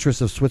best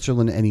interest of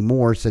Switzerland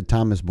anymore, said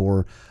Thomas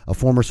Bohr, a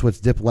former Swiss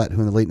diplomat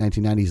who in the late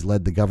 1990s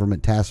led the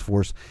government task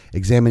force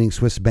examining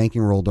Swiss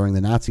banking role during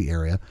the Nazi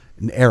era.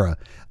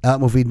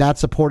 If we'd not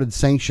supported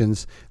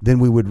sanctions, then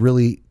we would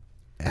really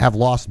have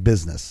lost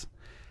business.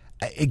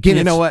 Again,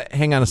 you know what?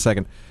 Hang on a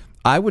second.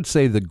 I would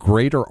say the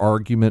greater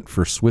argument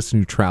for Swiss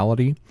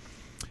neutrality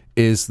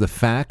is the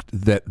fact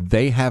that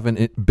they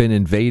haven't been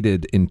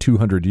invaded in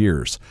 200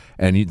 years.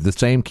 And the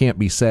same can't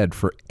be said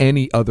for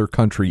any other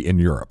country in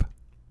Europe.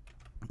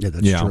 Yeah,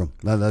 that's true.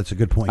 That's a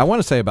good point. I want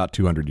to say about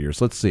 200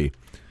 years. Let's see.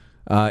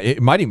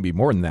 It might even be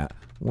more than that.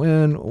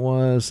 When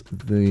was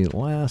the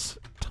last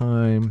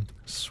time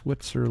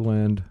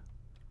Switzerland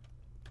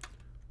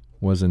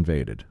was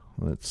invaded?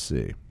 Let's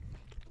see.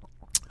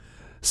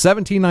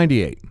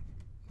 1798.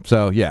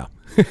 So, yeah.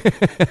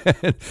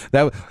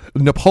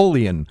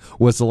 Napoleon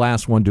was the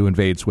last one to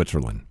invade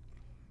Switzerland.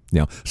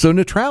 So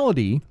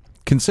neutrality,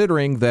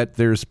 considering that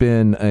there's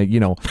been,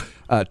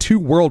 2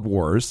 world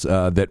wars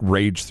that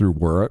raged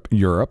through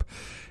Europe,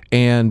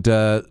 and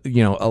a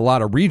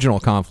lot of regional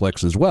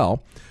conflicts as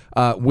well,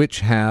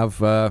 which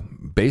have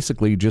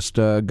basically just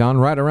gone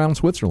right around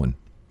Switzerland.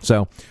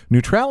 So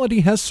neutrality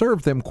has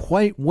served them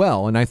quite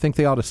well, and I think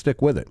they ought to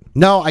stick with it.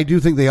 No, I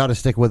do think they ought to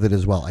stick with it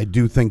as well. I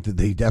do think that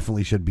they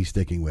definitely should be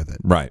sticking with it.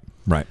 Right.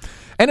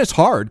 And it's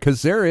hard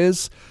because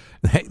there's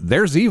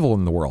evil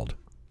in the world.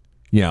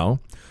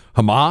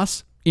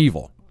 Hamas,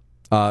 evil.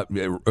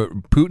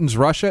 Putin's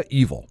Russia,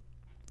 evil.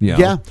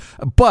 Yeah.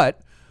 But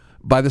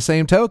by the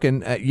same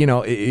token,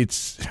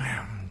 it's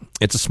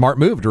a smart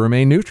move to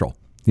remain neutral.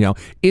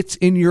 It's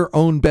in your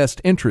own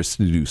best interest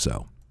to do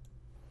so.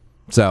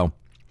 So.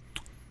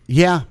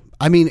 Yeah,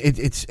 I mean,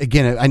 it's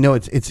again. I know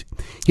it's. Here's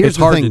it's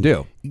the hard thing. to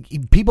do.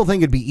 People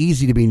think it'd be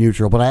easy to be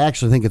neutral, but I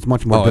actually think it's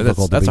much more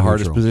difficult. That's to be the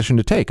hardest neutral. position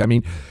to take. I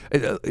mean,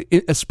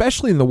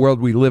 especially in the world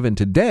we live in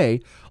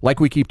today, like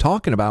we keep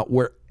talking about,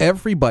 where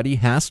everybody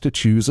has to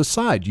choose a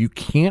side. You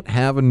can't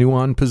have a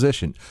nuanced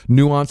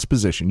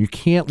position. You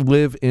can't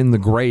live in the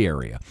gray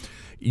area.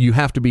 You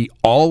have to be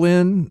all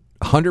in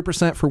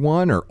 100% for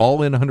one or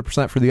all in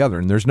 100% for the other,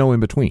 and there's no in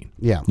between.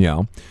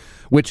 Yeah.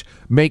 Which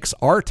makes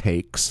our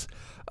takes.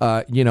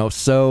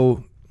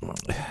 So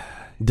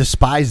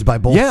despised by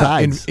both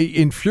sides.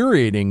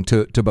 Infuriating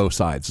to both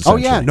sides. Oh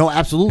yeah, no,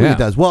 absolutely it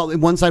does. Well,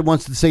 one side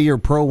wants to say you're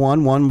pro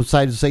one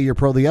side to say you're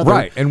pro the other.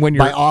 Right, and when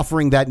you're by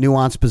offering that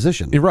nuanced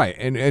position. Right,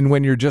 and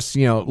when you're just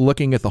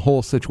looking at the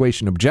whole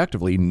situation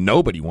objectively,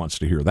 nobody wants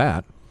to hear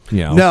that.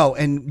 No,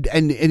 and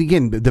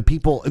again, the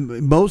people,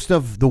 most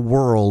of the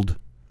world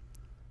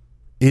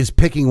is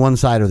picking one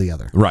side or the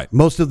other. Right,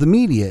 most of the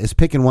media is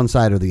picking one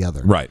side or the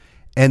other. Right,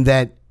 and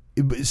that.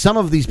 Some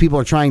of these people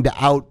are trying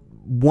to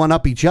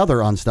one-up each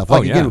other on stuff.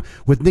 Like, again,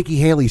 with Nikki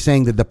Haley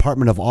saying the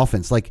Department of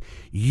Offense, like,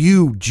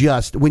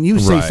 when you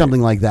say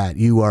something like that,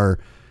 you are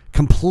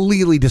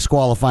completely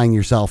disqualifying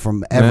yourself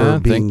from ever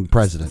being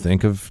president.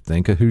 Think of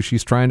who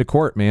she's trying to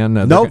court, man.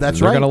 That's right.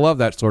 They're going to love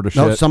that sort of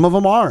shit. No, some of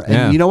them are.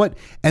 And you know what?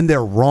 And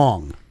they're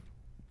wrong.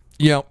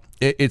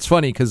 It's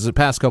funny because the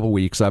past couple of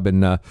weeks I've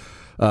been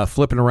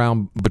flipping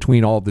around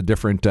between all the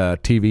different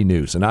TV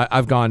news. And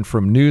I've gone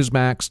from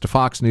Newsmax to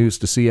Fox News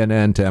to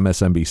CNN to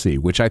MSNBC,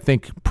 which I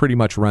think pretty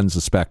much runs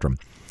the spectrum.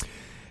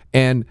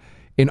 And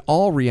in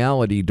all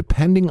reality,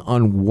 depending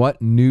on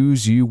what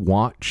news you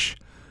watch,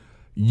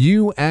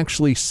 you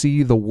actually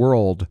see the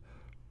world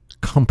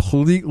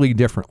completely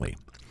differently.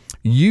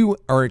 You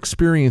are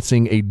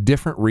experiencing a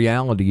different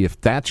reality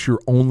if that's your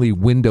only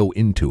window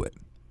into it,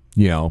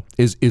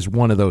 is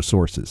one of those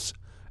sources.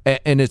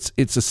 And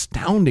it's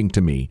astounding to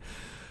me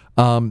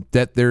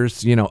that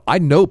there's, I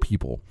know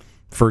people,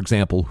 for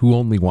example, who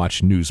only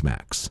watch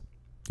Newsmax.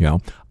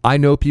 I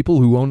know people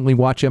who only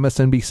watch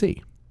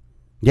MSNBC.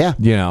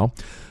 Yeah.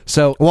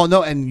 So. Well,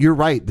 no, and you're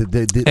right.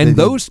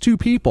 Those two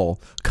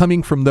people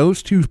coming from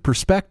those two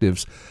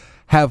perspectives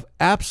have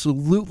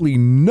absolutely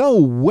no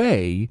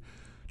way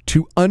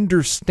to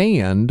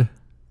understand,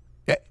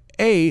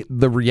 A,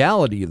 the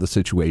reality of the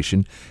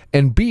situation,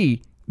 and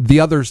B, the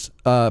other's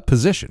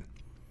position.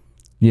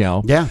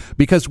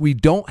 Because we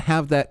don't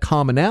have that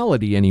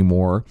commonality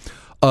anymore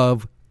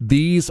of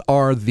these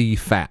are the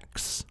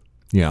facts,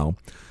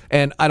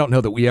 and I don't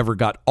know that we ever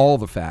got all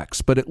the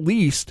facts, but at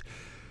least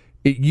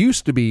it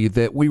used to be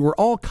that we were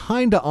all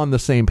kind of on the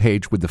same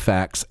page with the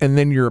facts, and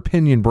then your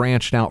opinion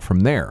branched out from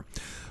there.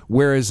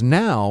 Whereas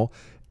now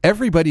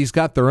everybody's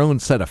got their own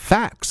set of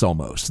facts,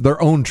 almost their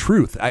own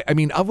truth. I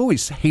mean, I've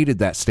always hated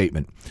that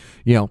statement.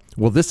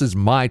 Well, this is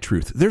my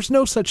truth. There's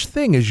no such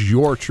thing as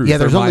your truth. Yeah,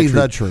 there's only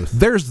the truth.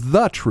 There's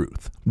the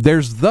truth.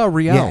 There's the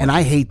reality. Yeah, and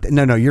I hate.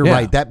 No, you're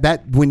right.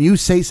 That when you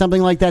say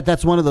something like that,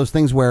 that's one of those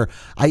things where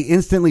I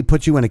instantly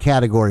put you in a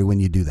category when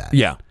you do that.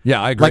 Yeah,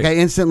 I agree. Like I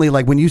instantly,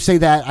 when you say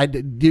that,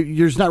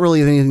 there's not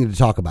really anything to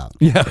talk about.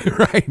 Yeah,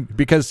 right.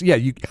 Because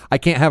I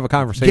can't have a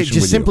conversation.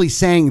 Just with simply you.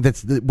 saying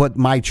that's what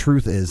my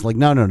truth is. Like,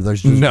 no,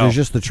 there's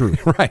just the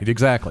truth. Right,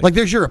 exactly. Like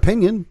there's your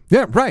opinion.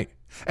 Yeah, right.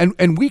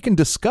 And we can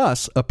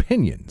discuss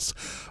opinions,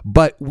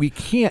 but we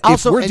can't.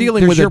 Also, if we're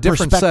dealing with a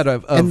different set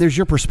of and there's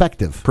your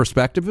perspective.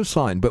 Perspective is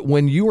fine, but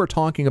when you are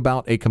talking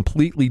about a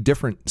completely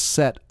different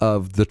set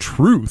of the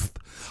truth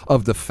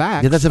of the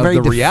facts, that's a very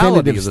of the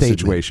reality of the statement.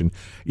 situation,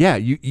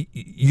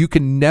 you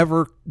can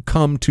never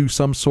come to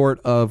some sort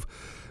of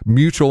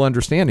mutual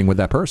understanding with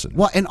that person.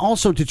 Well, and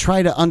also to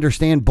try to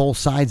understand both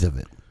sides of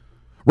it.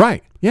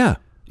 Right? Yeah.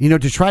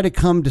 to try to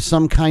come to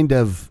some kind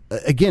of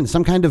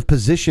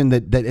position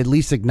that at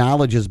least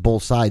acknowledges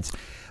both sides.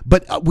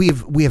 But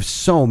we have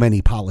so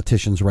many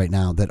politicians right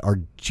now that are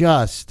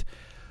just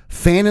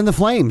fanning the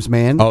flames,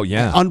 man. Oh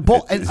yeah, on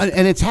both,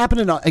 and it's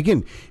happening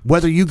again.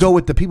 Whether you go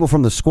with the people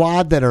from the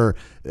squad that are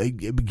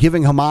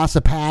giving Hamas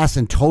a pass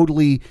and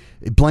totally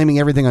blaming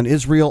everything on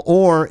Israel,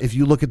 or if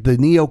you look at the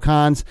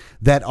neocons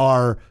that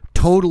are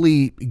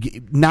totally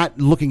not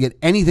looking at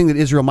anything that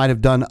Israel might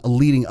have done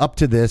leading up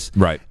to this,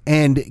 right?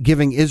 And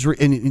giving Israel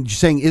and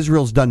saying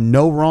Israel's done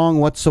no wrong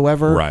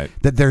whatsoever, right?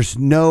 That there's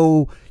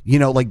no,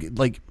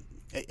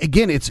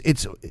 again,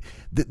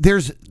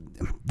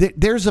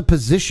 there's a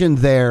position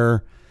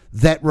there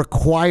that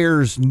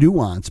requires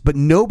nuance, but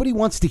nobody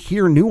wants to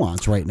hear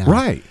nuance right now.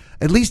 Right.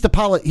 At least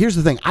here's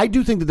the thing. I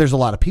do think that there's a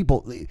lot of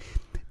people,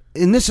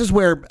 and this is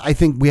where I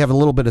think we have a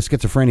little bit of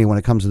schizophrenia when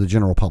it comes to the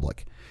general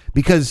public,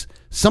 because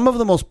some of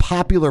the most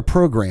popular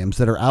programs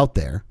that are out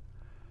there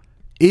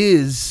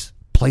is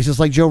places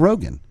like Joe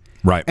Rogan.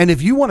 Right. And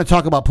if you want to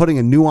talk about putting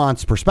a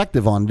nuanced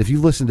perspective on it, if you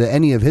listen to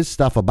any of his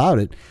stuff about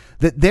it,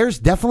 that there's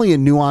definitely a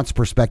nuanced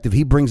perspective.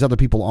 He brings other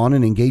people on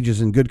and engages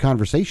in good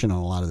conversation on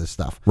a lot of this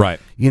stuff. Right.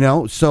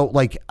 So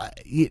like,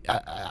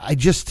 I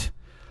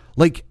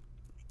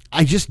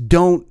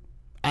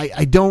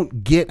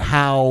don't get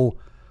how,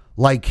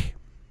 like,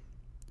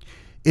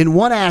 in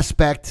one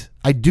aspect,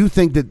 I do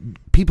think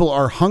that people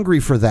are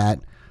hungry for that.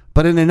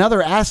 But in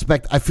another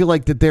aspect, I feel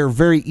like that they're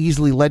very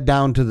easily led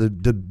down to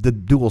the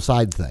dual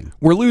side thing.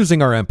 We're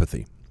losing our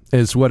empathy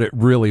is what it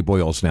really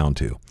boils down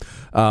to.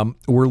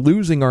 We're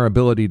losing our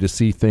ability to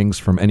see things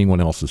from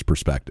anyone else's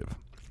perspective.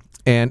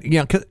 And,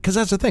 because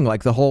that's the thing,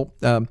 like the whole,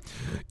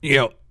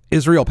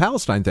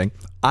 Israel-Palestine thing,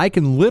 I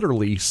can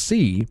literally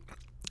see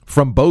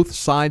from both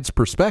sides'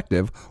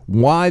 perspective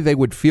why they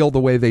would feel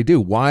the way they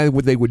do, why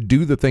they would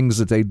do the things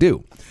that they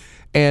do.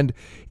 And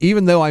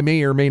even though I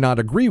may or may not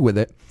agree with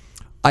it,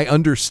 I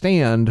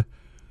understand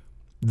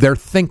their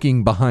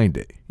thinking behind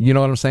it. You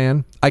know what I'm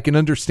saying? I can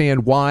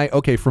understand why,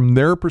 okay, from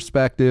their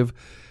perspective,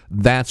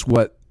 that's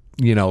what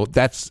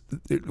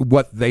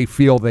they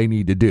feel they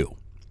need to do.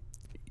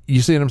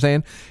 You see what I'm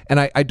saying? And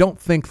I don't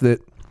think that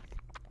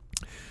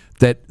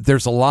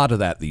there's a lot of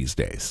that these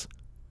days.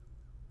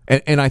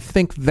 And I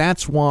think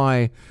that's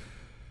why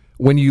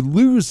when you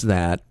lose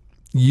that,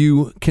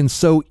 you can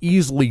so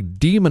easily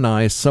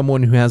demonize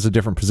someone who has a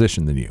different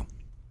position than you.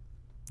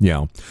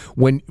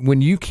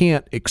 When you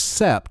can't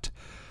accept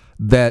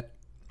that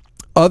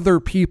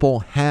other people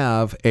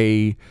have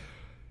a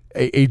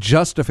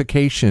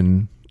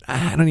justification,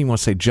 I don't even want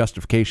to say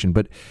justification,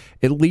 but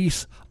at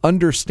least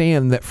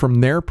understand that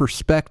from their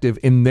perspective,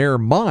 in their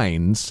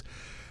minds,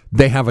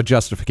 they have a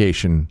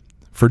justification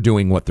for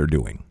doing what they're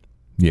doing.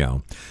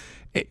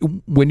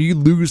 When you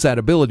lose that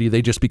ability,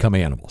 they just become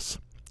animals.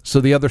 So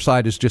the other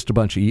side is just a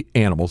bunch of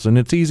animals, and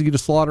it's easy to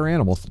slaughter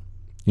animals,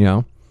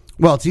 Well,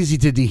 it's easy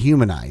to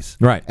dehumanize.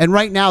 Right. And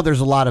right now there's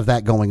a lot of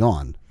that going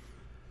on.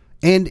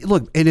 And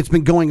look, and it's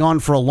been going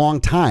on for a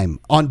long time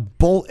on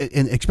both,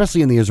 and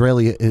especially in the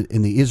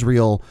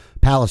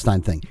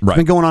Israel-Palestine thing. It's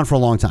been going on for a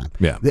long time.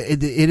 Yeah.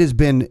 It has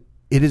been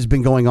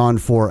going on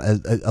for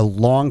a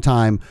long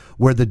time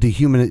where the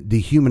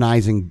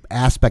dehumanizing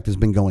aspect has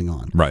been going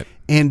on. Right.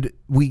 And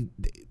I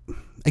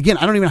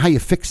don't even know how you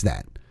fix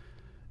that.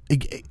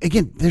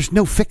 Again, there's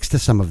no fix to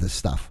some of this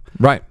stuff.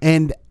 Right.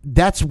 And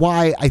that's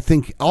why I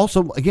think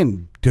also,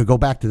 again, to go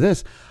back to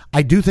this,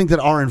 I do think that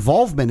our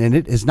involvement in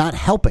it is not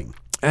helping.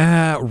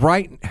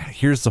 Right.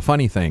 Here's the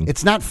funny thing.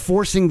 It's not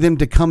forcing them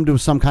to come to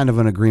some kind of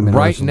an agreement.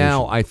 Right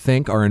now, I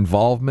think our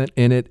involvement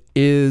in it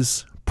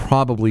is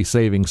probably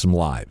saving some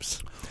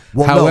lives.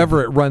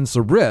 However, it runs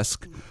the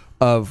risk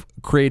of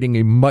creating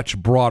a much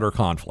broader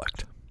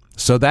conflict.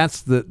 So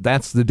that's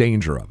the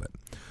danger of it.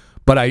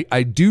 But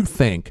I do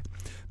think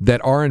that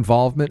our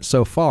involvement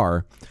so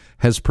far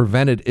has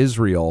prevented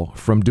Israel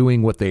from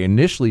doing what they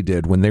initially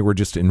did when they were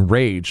just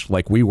enraged,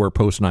 like we were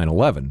post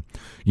 9/11,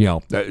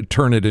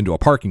 turn it into a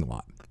parking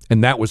lot.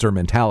 And that was their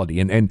mentality.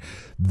 And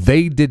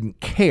they didn't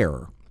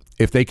care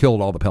if they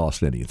killed all the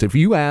Palestinians. If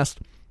you asked,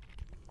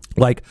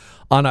 like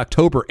on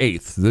October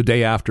 8th, the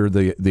day after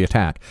the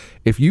attack,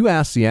 if you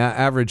asked the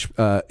average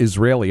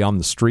Israeli on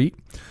the street,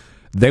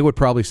 they would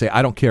probably say,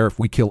 I don't care if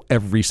we kill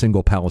every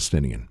single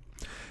Palestinian.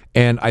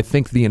 And I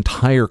think the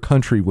entire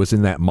country was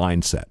in that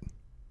mindset.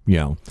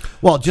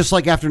 Well, just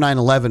like after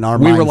 9/11, our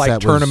we mindset were like,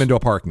 turn was, them into a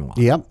parking lot.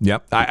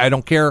 Yep. I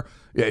don't care.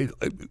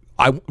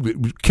 I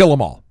kill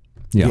them all.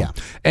 Yeah.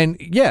 And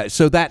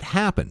so that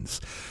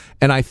happens.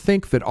 And I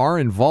think that our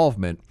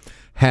involvement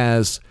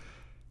has,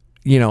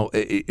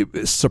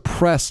 it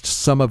suppressed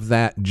some of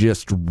that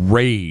just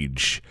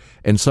rage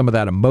and some of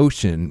that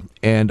emotion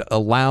and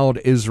allowed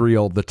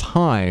Israel the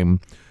time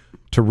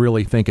to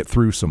really think it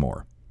through some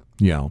more.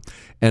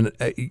 And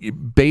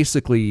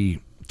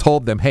basically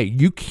told them, hey,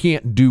 you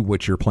can't do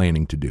what you're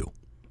planning to do.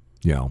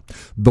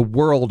 The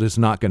world is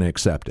not going to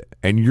accept it.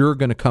 And you're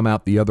going to come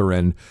out the other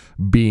end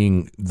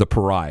being the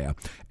pariah.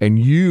 And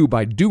you,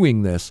 by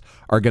doing this,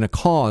 are going to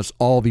cause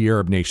all the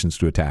Arab nations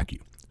to attack you.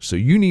 So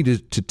you need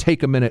to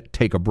take a minute,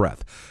 take a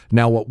breath.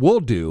 Now, what we'll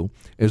do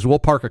is we'll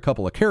park a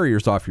couple of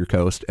carriers off your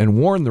coast and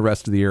warn the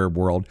rest of the Arab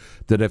world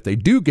that if they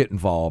do get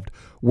involved,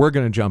 we're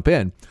going to jump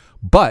in.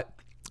 But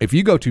if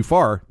you go too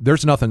far,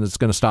 there's nothing that's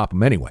going to stop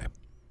them anyway.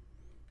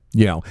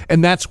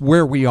 And that's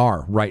where we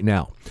are right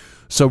now.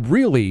 So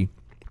really,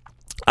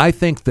 I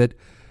think that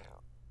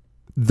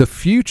the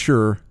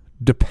future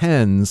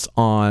depends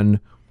on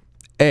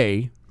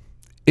A,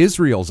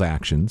 Israel's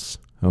actions,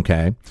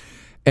 okay,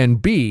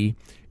 and B,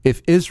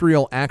 if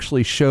Israel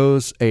actually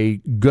shows a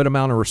good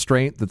amount of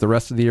restraint that the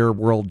rest of the Arab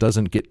world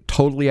doesn't get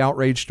totally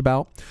outraged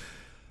about,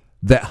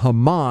 that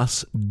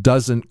Hamas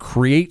doesn't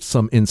create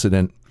some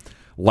incident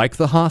like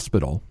the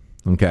hospital,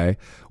 okay,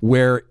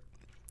 where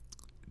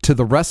to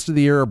the rest of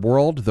the Arab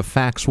world, the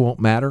facts won't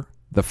matter.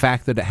 The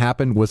fact that it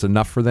happened was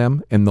enough for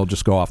them, and they'll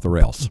just go off the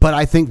rails. But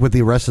I think with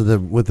the rest of the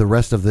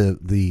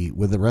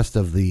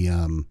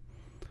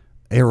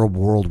Arab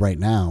world right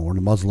now, or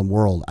the Muslim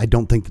world, I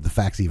don't think that the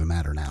facts even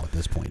matter now at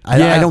this point. I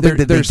don't think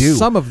that they do. There's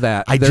some of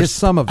that. I just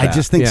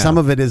think some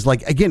of it is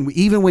like, again,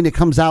 even when it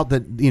comes out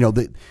that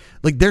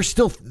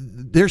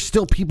there's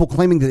still people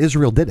claiming that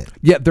Israel did it.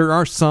 Yeah, there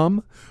are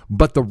some,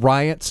 but the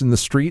riots in the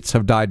streets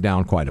have died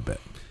down quite a bit.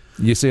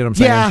 You see what I'm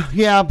saying?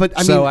 Yeah, but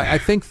I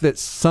think that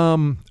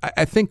some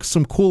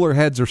cooler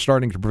heads are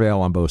starting to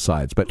prevail on both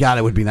sides. But God,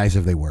 it would be nice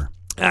if they were.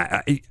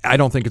 I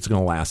don't think it's going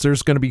to last.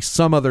 There's going to be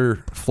some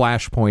other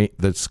flashpoint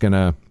that's going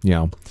to,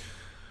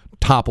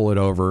 topple it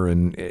over,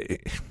 and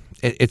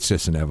it's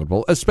just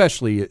inevitable,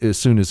 especially as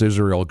soon as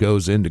Israel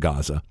goes into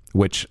Gaza,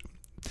 which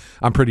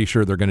I'm pretty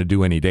sure they're going to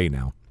do any day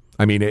now.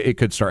 I mean, it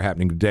could start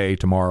happening today,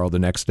 tomorrow, the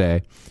next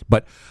day.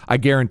 But I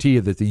guarantee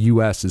you that the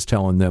U.S. is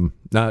telling them,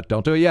 no,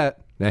 don't do it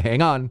yet.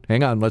 Hang on.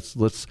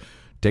 Let's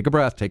take a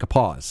breath, take a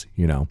pause,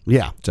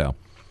 Yeah. So.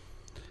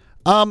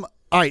 All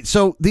right.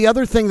 So the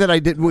other thing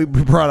that we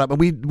brought up, and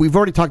we've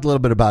already talked a little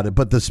bit about it,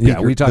 but the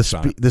speaker,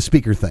 the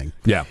speaker thing.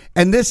 Yeah.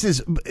 And this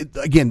is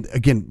again,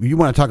 you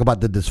want to talk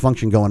about the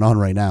dysfunction going on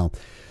right now.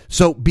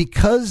 So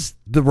because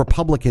the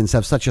Republicans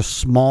have such a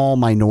small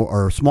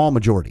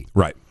majority,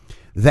 right,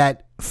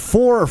 that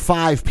 4 or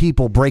 5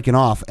 people breaking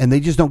off and they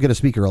just don't get a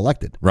speaker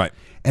elected. Right.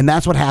 And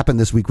that's what happened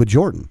this week with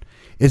Jordan.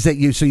 Is that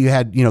you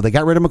had, they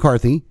got rid of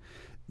McCarthy.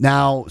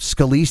 Now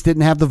Scalise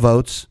didn't have the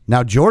votes.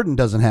 Now Jordan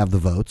doesn't have the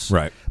votes.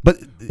 Right. But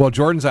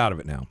Jordan's out of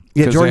it now.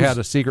 Yeah, because they had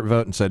a secret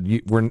vote and said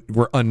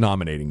we're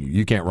unnominating you.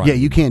 You can't run. Yeah,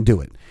 you can't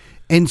do it.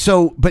 And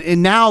so,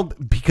 now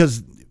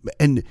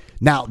then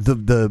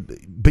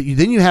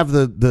you have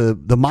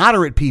the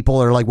moderate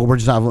people are like, well, we're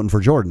just not voting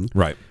for Jordan.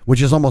 Right.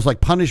 Which is almost like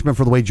punishment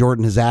for the way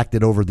Jordan has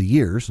acted over the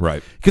years.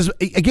 Right. Because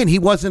again, he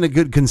wasn't a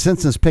good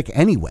consensus pick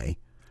anyway.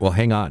 Well,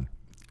 hang on.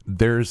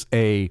 There's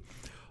a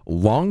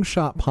long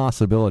shot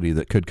possibility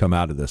that could come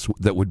out of this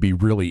that would be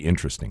really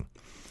interesting.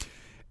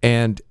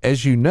 And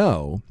as you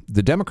know,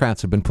 the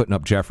Democrats have been putting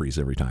up Jeffries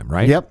every time,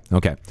 right? Yep.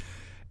 Okay.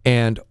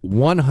 And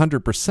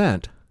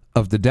 100%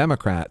 of the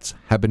Democrats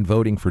have been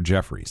voting for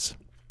Jeffries.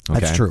 Okay?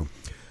 That's true.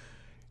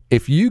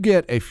 If you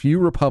get a few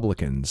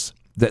Republicans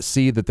that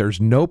see that there's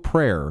no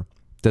prayer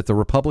that the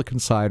Republican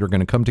side are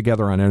going to come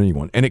together on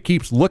anyone, and it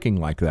keeps looking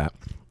like that,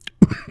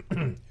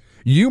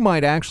 you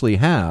might actually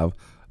have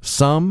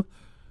some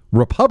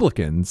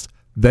Republicans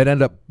that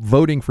end up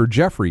voting for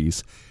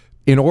Jeffries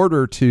in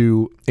order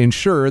to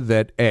ensure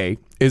that A,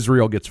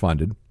 Israel gets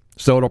funded.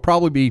 So it'll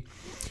probably be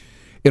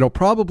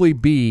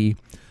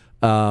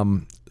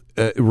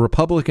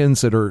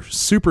Republicans that are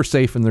super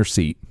safe in their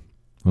seat,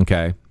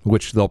 okay,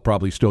 which they'll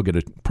probably still get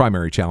a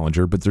primary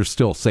challenger, but they're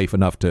still safe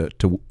enough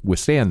to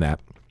withstand that.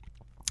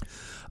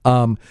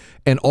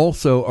 And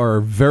also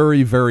are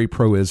very, very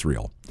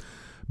pro-Israel.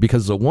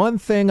 Because the one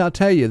thing I'll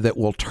tell you that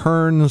will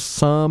turn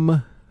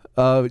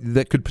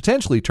that could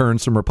potentially turn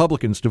some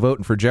Republicans to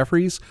voting for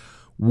Jeffries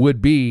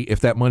would be if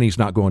that money's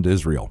not going to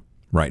Israel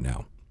right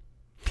now.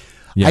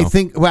 I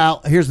think,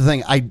 well, here's the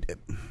thing.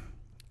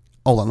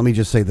 Hold on, let me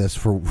just say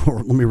this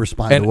let me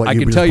respond to what you just put out there.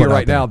 I can tell you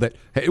right now that,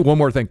 hey, one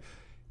more thing.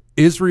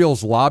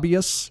 Israel's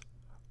lobbyists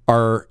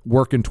are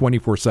working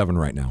 24/7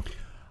 right now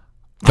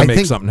to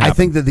make something happen. I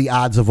think that the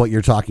odds of what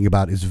you're talking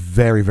about is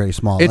very, very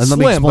small. It's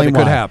slim, but it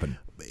could happen.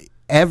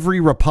 Every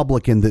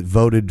Republican that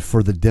voted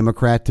for the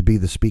Democrat to be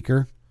the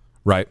speaker,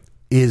 right,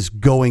 is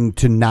going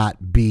to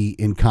not be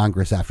in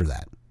Congress after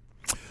that.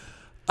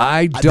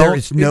 There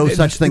is no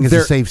such thing as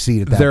a safe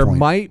seat at that point. There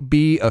might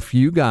be a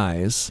few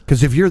guys.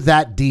 Because if you're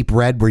that deep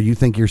red where you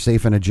think you're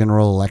safe in a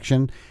general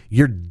election,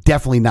 you're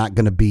definitely not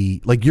going to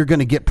be, you're going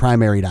to get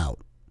primaried out.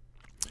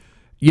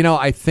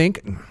 I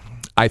think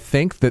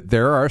that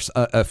there are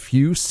a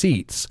few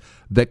seats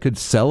that could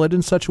sell it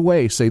in such a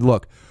way, say,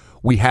 look,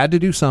 we had to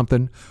do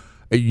something.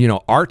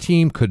 Our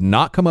team could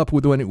not come up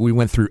with one. We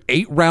went through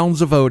 8 rounds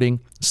of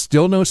voting,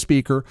 still no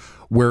speaker,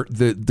 where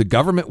the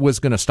government was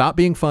going to stop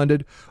being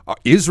funded.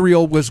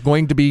 Israel was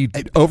going to be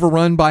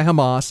overrun by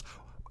Hamas.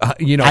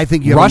 I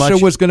think you have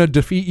Russia was going to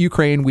defeat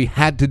Ukraine. We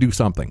had to do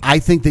something. I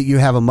think that you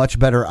have a much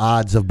better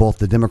odds of both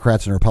the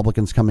Democrats and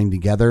Republicans coming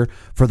together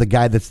for the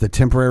guy that's the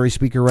temporary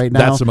speaker right now.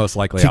 That's the most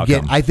likely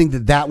outcome. I think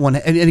that one,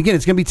 and again,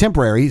 it's going to be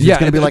temporary. It's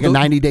going to be like a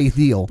 90-day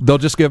deal. They'll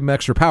just give him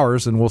extra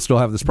powers, and we'll still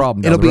have this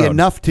problem. It'll be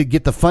enough to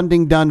get the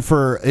funding done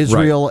for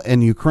Israel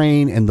and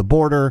Ukraine and the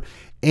border.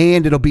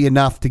 And it'll be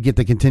enough to get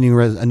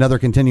the another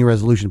continuing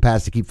resolution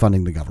passed to keep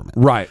funding the government.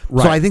 Right.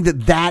 So I think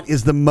that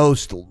is the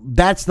most.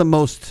 That's the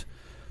most.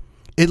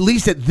 At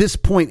least at this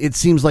point, it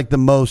seems like the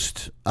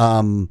most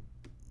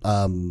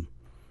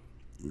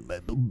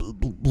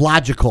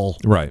logical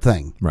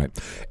thing. Right.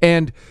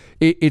 And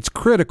it's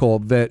critical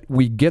that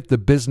we get the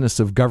business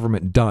of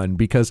government done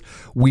because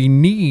we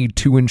need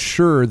to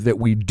ensure that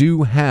we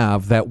do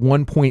have that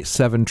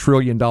 $1.7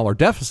 trillion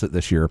deficit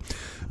this year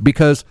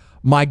because,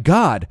 my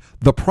God,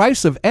 the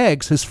price of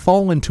eggs has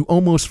fallen to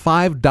almost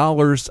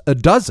 $5 a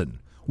dozen.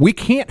 We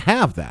can't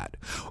have that.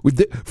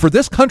 For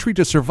this country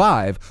to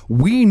survive,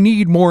 we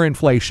need more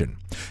inflation.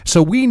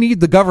 So we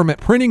need the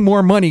government printing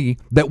more money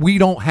that we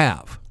don't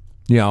have,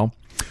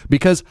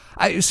 because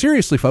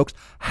seriously, folks,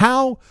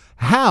 how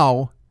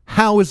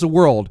is the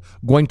world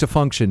going to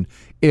function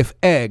if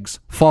eggs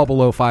fall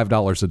below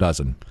 $5 a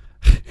dozen?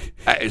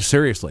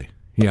 Seriously,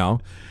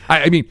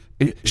 I mean,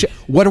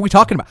 what are we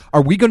talking about?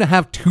 Are we going to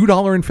have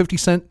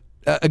 $2.50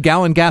 a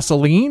gallon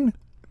gasoline?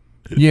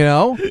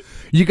 You're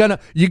gonna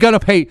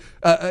pay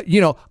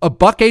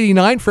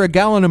 $1.89 for a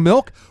gallon of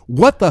milk?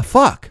 What the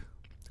fuck?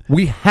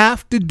 We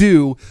have to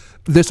do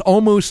this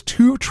almost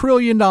 $2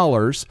 trillion,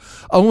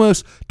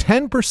 almost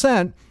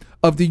 10%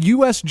 of the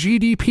U.S.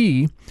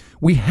 GDP.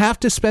 We have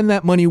to spend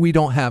that money we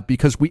don't have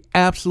because we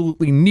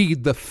absolutely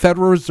need the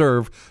Federal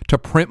Reserve to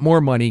print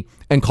more money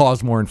and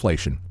cause more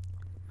inflation.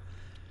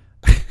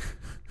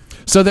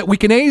 So that we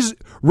can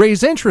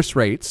raise interest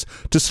rates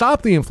to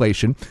stop the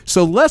inflation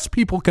so less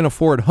people can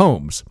afford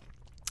homes.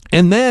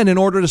 And then in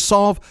order to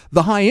solve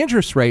the high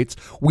interest rates,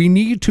 we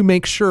need to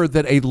make sure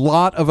that a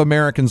lot of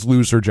Americans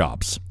lose their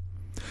jobs.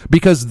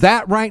 Because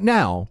that right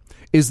now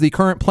is the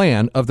current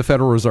plan of the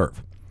Federal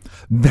Reserve.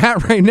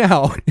 That right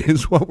now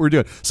is what we're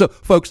doing. So,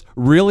 folks,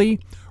 really,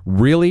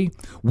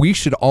 we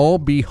should all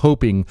be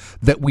hoping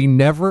that we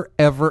never,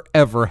 ever,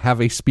 ever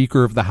have a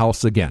Speaker of the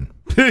House again.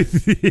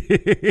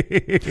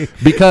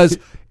 Because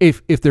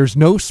if there's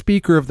no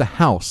Speaker of the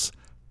House,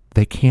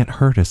 they can't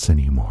hurt us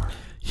anymore.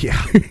 Yeah.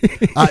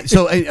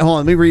 So hold on,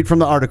 let me read from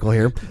the article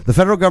here. The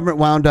federal government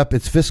wound up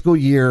its fiscal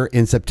year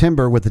in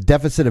September with a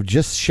deficit of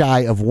just shy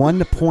of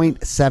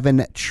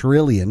 $1.7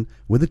 trillion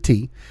with a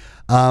T.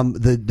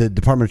 The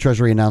Department of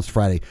Treasury announced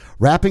Friday,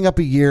 wrapping up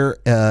a year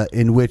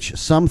in which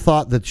some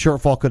thought that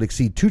shortfall could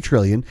exceed $2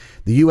 trillion.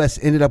 The U.S.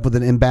 ended up with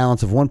an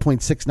imbalance of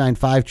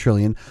 $1.695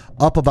 trillion,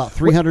 up about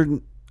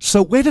 300.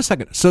 So wait a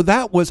second. So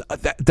that was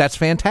that's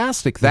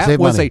fantastic. They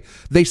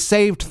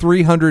saved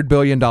 $300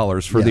 billion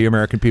for the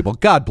American people.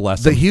 God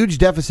bless them. The huge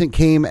deficit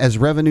came as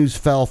revenues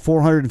fell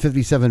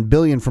 $457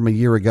 billion from a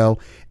year ago,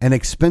 and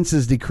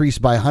expenses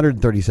decreased by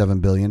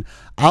 $137 billion.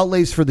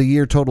 Outlays for the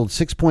year totaled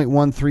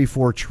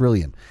 $6.134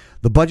 trillion.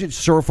 The budget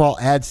shortfall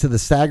adds to the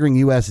staggering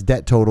U.S.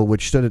 debt total,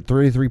 which stood at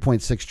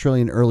 $33.6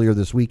 trillion earlier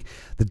this week.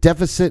 The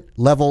deficit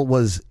level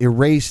was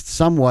erased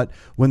somewhat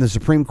when the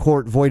Supreme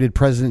Court voided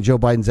President Joe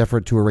Biden's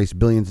effort to erase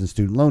billions in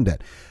student loan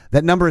debt.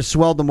 That number has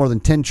swelled to more than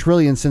 $10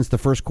 trillion since the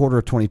first quarter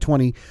of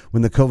 2020,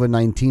 when the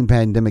COVID-19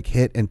 pandemic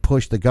hit and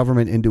pushed the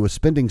government into a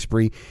spending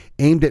spree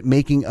aimed at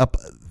making up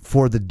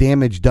for the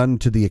damage done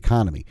to the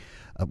economy.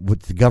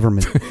 What the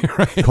government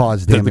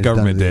caused damage the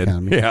government done to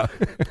the economy. Yeah.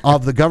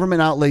 Of the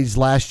government outlays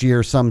last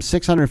year, some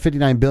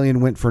 $659 billion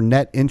went for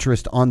net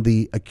interest on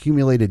the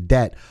accumulated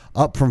debt,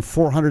 up from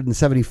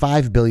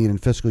 $475 billion in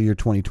fiscal year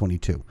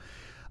 2022.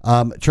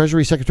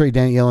 Treasury Secretary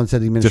Janet Yellen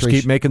said the administration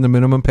just keep making the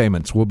minimum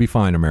payments. We'll be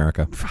fine,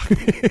 America.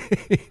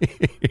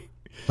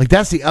 Like,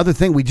 that's the other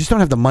thing. We just don't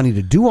have the money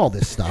to do all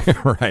this stuff.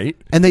 Right.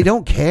 And they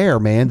don't care,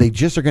 man. They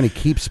just are going to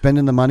keep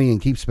spending the money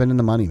and keep spending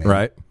the money, man.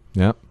 Right.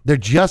 Yeah. They're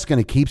just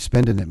going to keep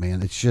spending it,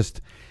 man. It's just,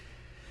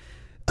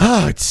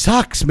 it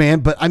sucks,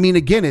 man. But I mean,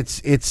 again,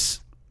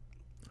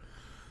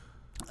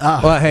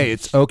 well, hey,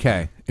 it's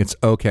okay. It's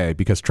okay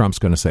because Trump's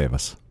going to save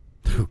us.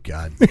 Oh,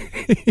 God.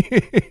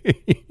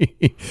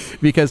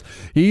 Because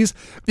here's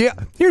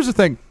the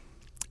thing.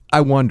 I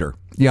wonder,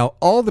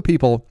 all the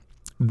people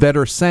that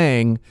are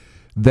saying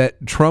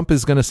that Trump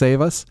is going to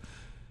save us,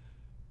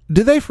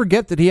 do they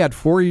forget that he had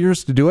 4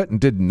 years to do it and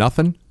did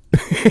nothing?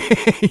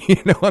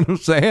 You know what I'm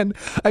saying?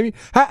 I mean,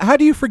 how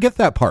do you forget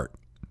that part?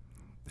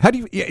 How do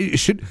you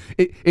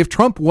if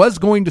Trump was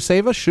going to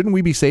save us, shouldn't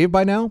we be saved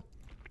by now?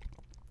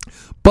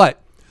 But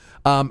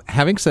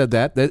having said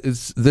that,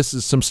 this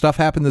is some stuff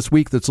happened this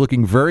week that's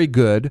looking very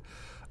good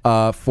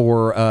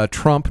for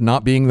Trump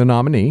not being the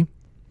nominee.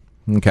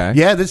 Okay.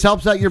 Yeah, this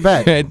helps out your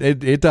bet.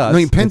 It does. I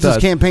mean, Pence's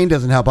campaign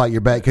doesn't help out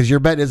your bet because your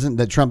bet isn't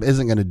that Trump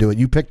isn't going to do it.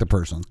 You picked the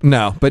person.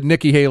 No, but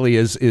Nikki Haley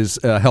is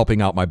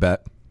helping out my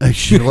bet.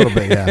 A little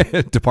bit,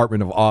 yeah.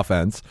 Department of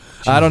Offense.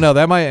 I don't know.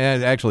 That might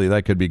actually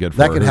that could be good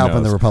for her. That could help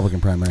in the Republican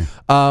primary.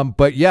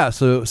 But yeah,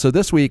 so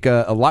this week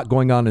a lot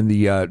going on in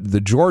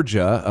the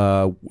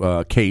Georgia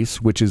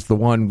case, which is the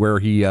one where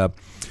he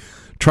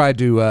tried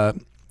to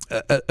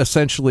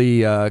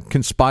essentially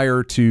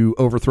conspire to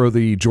overthrow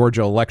the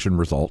Georgia election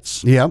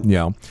results.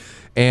 Yeah.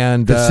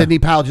 And Sidney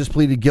Powell just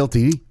pleaded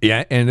guilty.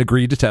 Yeah, and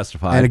agreed to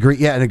testify. And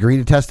agreed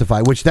to testify,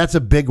 which that's a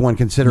big one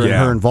considering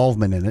her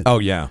involvement in it. Oh,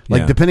 yeah.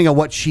 Like, depending on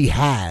what she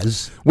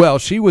has. Well,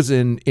 she was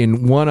in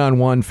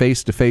one-on-one,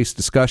 face-to-face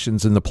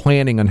discussions in the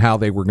planning on how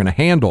they were going to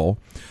handle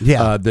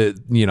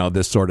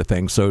this sort of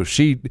thing. So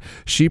she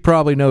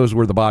probably knows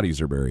where the bodies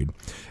are buried.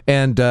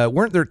 And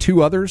weren't there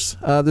two others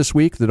this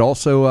week that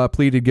also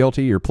pleaded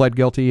guilty or pled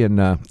guilty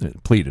and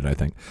pleaded, I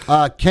think?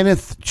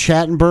 Kenneth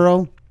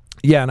Chattenborough.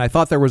 Yeah, and I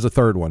thought there was a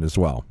third one as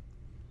well.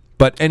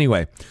 But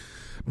anyway,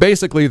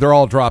 basically they're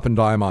all dropping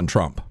dime on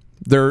Trump.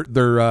 They're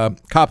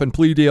copping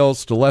plea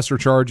deals to lesser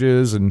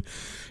charges and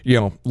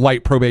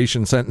light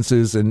probation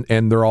sentences,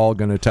 and they're all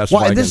going to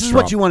testify. Well, and this is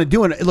Trump. what you want to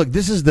do. And look,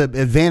 this is the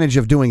advantage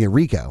of doing a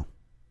RICO.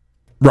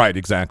 Right,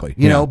 exactly.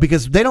 You know,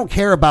 because they don't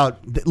care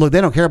about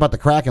the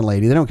Kraken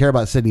lady. They don't care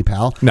about Sidney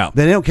Powell. No.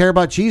 They don't care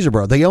about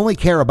Cheeserbro. They only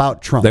care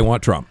about Trump. They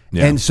want Trump.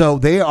 Yeah. And so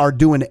they are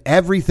doing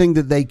everything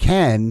that they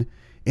can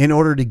in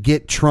order to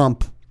get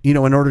Trump,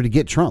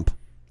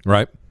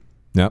 Right.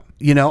 Yep.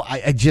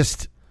 I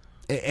just,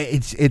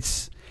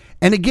 it's,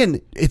 and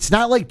again, it's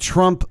not like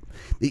Trump,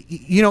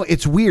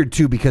 it's weird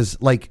too,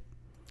 because like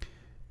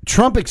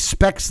Trump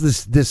expects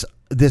this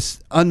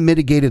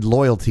unmitigated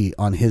loyalty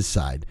on his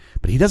side,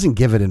 but he doesn't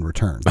give it in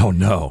return. Oh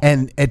no.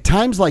 And at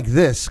times like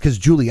this, because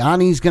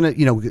Giuliani's gonna,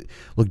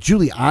 look,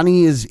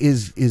 Giuliani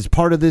is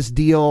part of this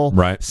deal.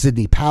 Right.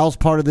 Sidney Powell's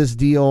part of this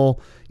deal.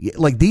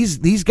 Like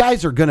these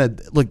guys are gonna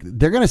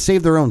they're gonna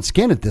save their own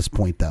skin at this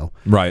point, though.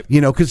 Right.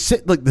 Because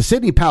like the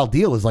Sidney Powell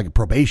deal is like a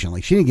probation.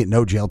 Like she didn't get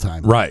no jail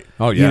time. Right.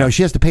 Oh yeah.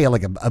 She has to pay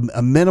like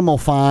a minimal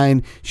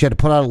fine. She had to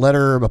put out a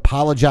letter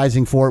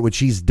apologizing for it, which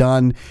she's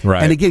done.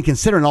 Right. And again,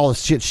 considering all the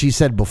shit she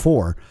said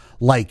before,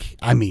 like,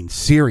 I mean,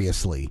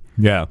 seriously.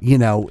 Yeah.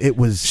 It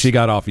was. She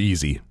got off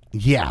easy.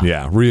 Yeah.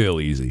 Yeah.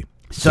 Real easy.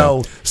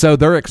 So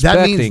they're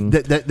expecting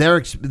that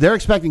means they're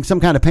expecting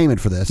some kind of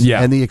payment for this.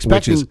 Yeah. And the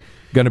expecting which is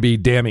going to be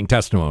damning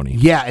testimony.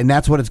 Yeah, and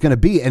that's what it's going to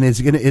be. And is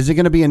it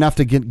going to be enough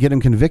to get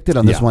him convicted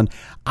on this one?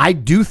 I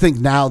do think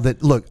now that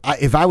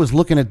if I was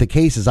looking at the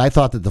cases, I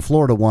thought that the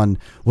Florida one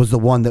was the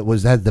one that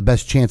had the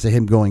best chance of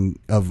him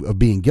of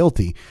being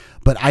guilty.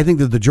 But I think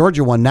that the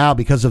Georgia one now,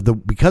 because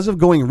of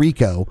going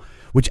RICO,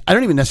 which I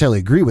don't even necessarily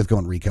agree with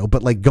going RICO,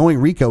 but like going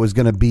RICO is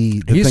going to be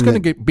he's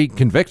going to be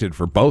convicted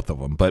for both of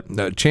them, but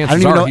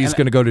chances are he's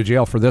going to go to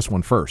jail for this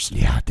one first.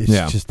 Yeah,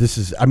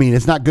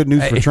 it's not good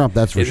news for Trump,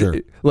 that's for sure.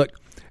 Look,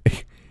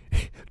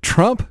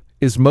 Trump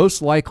is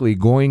most likely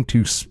going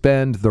to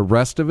spend the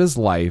rest of his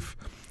life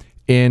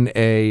in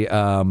a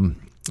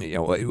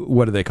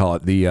what do they call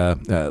it?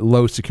 The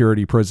low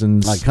security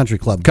prisons, like country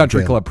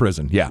club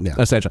prison. Yeah,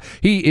 essentially,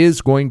 he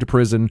is going to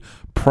prison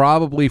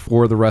probably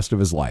for the rest of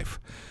his life.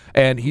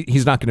 And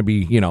he's not going to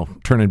be,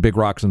 turning big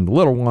rocks into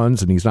little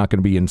ones, and he's not going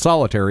to be in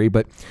solitary,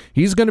 but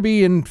he's going to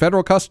be in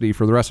federal custody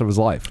for the rest of his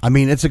life. I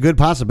mean, it's a good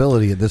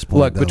possibility at this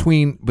point.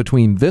 Look,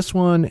 between this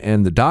one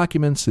and the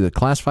documents, the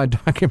classified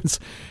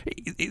documents,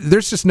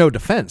 there's just no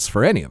defense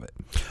for any of it.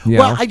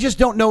 Well, I just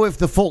don't know if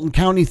the Fulton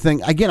County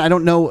thing, again, I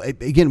don't know,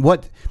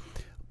 what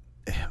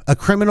a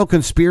criminal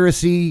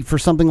conspiracy for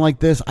something like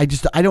this. I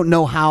don't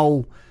know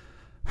how,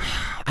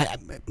 I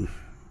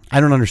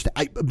don't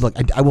understand.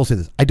 I will say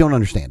this. I don't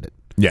understand it.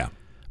 Yeah.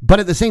 But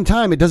at the same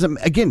time, it doesn't,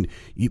 again,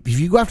 if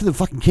you go after the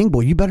fucking King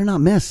boy, you better not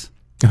miss.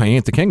 I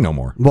ain't the king no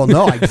more. Well,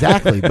 no,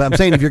 exactly. But I'm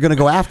saying if you're going to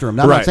go after him,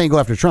 I'm not saying go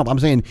after Trump. I'm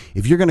saying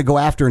if you're going to go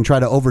after and try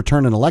to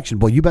overturn an election,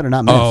 boy, you better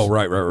not miss. Oh,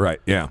 right.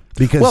 Yeah.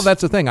 Because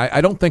that's the thing. I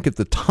don't think at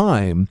the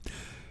time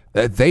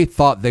they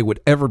thought they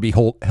would ever be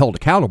held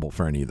accountable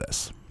for any of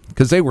this,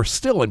 because they were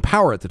still in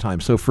power at the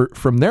time. So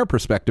from their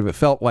perspective, it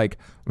felt like,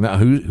 now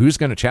who's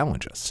going to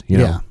challenge us?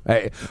 Yeah.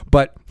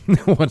 But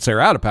once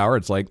they're out of power,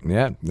 it's like,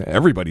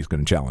 everybody's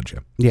going to challenge you.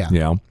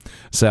 Yeah.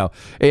 So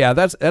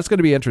that's going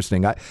to be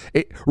interesting.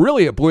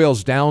 It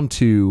boils down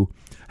to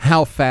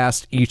how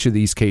fast each of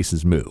these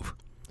cases move.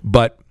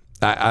 But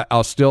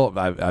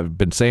I've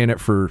been saying it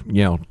for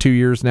 2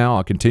 years now.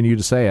 I'll continue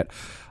to say it.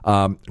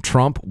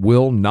 Trump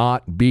will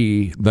not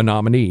be the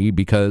nominee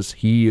because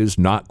he is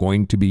not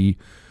going to be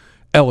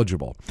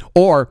eligible.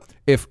 Or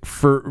if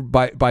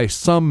by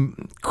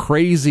some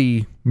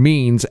crazy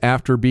means,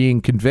 after being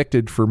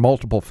convicted for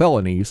multiple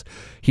felonies,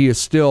 he is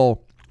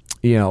still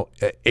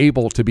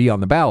able to be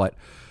on the ballot,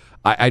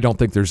 I don't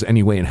think there's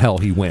any way in hell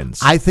he wins.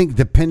 I think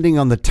depending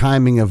on the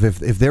timing of if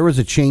there was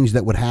a change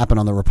that would happen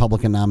on the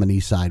Republican nominee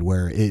side,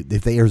 where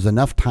if there's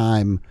enough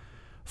time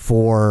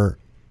for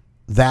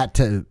that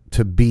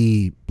to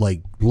be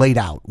like laid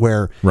out,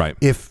 where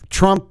if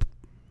Trump,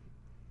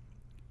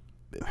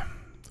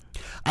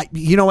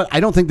 you know what? I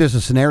don't think there's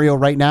a scenario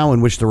right now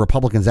in which the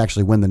Republicans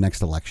actually win the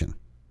next election.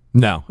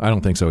 No, I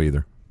don't think so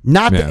either.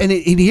 Not, Yeah. and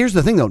here's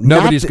the thing though,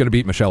 Nobody's going to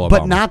beat Michelle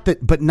Obama.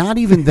 But not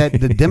even that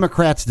the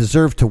Democrats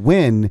deserve to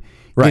win.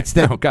 Right. It's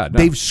that Oh, God, no.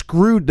 they've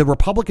screwed, the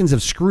Republicans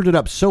have screwed it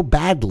up so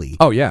badly.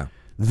 Oh, yeah.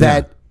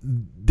 That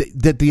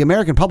that the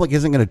American public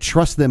isn't going to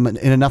trust them in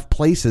enough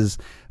places.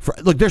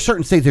 Look, there's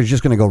certain states that are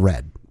just going to go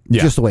red,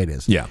 just the way it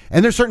is. Yeah.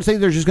 And there's certain states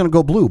that are just going to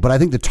go blue. But I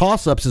think the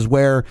toss-ups is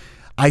where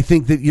I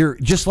think that you're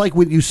just like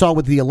what you saw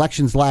with the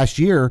elections last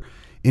year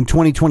in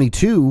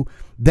 2022,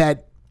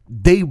 that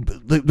the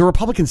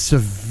Republicans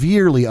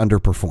severely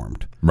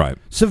underperformed. Right.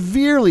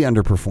 Severely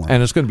underperformed.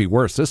 And it's going to be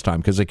worse this time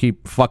because they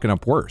keep fucking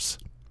up worse.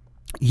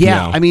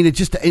 Yeah, You know? I mean, it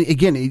just,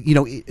 again,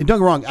 don't get me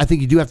wrong. I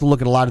think you do have to look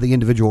at a lot of the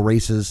individual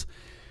races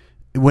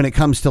when it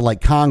comes to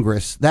like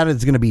Congress.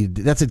 That's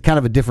a kind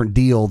of a different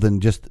deal than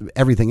just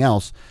everything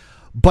else.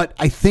 But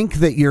I think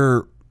that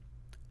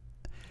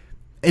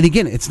and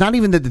again, it's not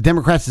even that the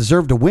Democrats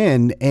deserve to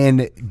win,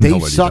 and they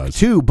Nobody suck does.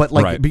 too. But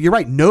Right. but you're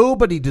right.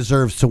 Nobody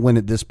deserves to win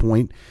at this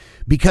point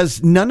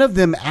because none of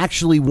them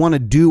actually want to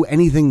do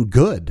anything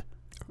good.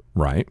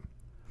 Right.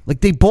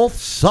 Like they both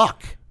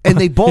suck, and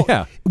they both,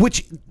 Yeah.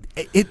 which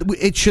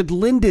it should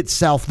lend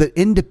itself that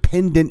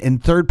independent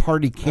and third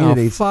party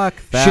candidates fuck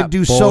that should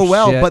do so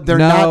well, bullshit. but they're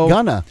No. not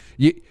gonna.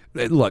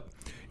 Look,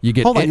 you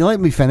get. Hold on, you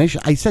let me finish.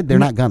 I said they're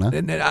not gonna.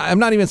 I'm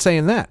not even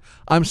saying that.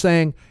 I'm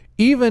saying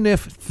even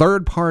if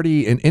third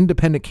party and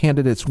independent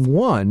candidates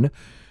won,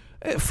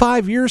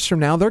 5 years from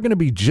now, they're going to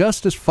be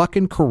just as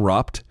fucking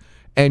corrupt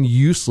and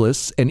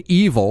useless and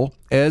evil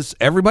as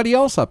everybody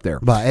else up there.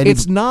 But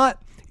it's not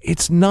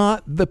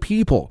the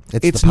people.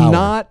 It's the power.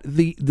 not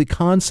the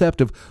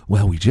concept of,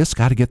 well, we just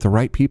got to get the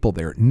right people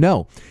there.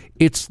 No,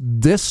 it's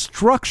this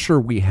structure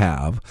we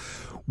have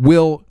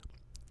will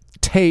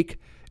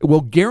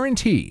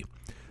guarantee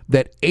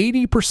that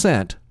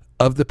 80%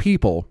 of the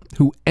people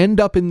who end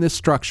up in this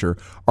structure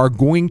are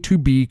going to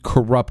be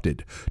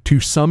corrupted to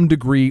some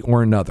degree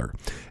or another.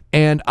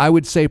 And I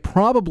would say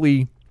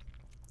probably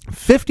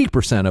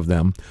 50% of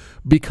them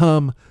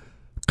become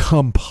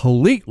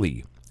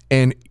completely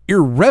and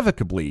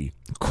irrevocably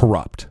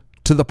corrupt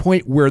to the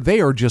point where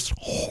they are just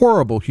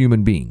horrible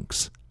human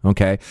beings.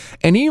 Okay.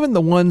 And even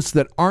the ones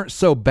that aren't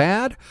so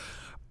bad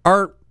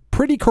are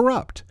pretty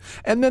corrupt.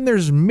 And then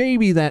there's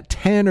maybe that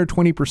 10 or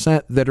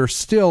 20% that are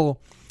still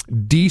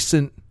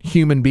decent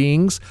human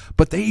beings,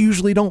 but they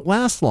usually don't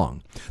last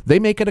long. They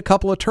make it a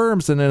couple of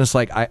terms and then it's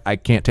like, I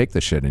can't take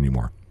this shit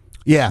anymore.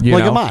 Yeah, You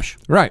like know? a mosh.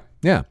 Right.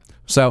 Yeah.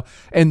 So,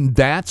 and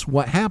that's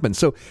what happens.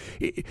 So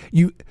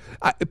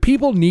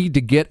people need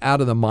to get out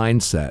of the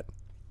mindset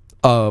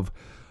of,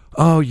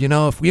 oh,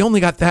 if we only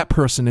got that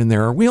person in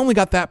there, or we only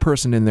got that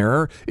person in there,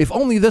 or if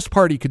only this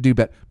party could do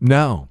better.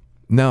 No,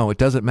 it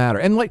doesn't matter.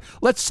 And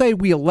let's say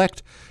we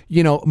elect,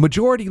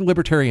 majority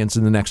libertarians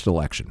in the next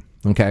election.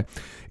 Okay.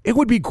 It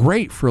would be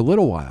great for a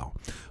little while,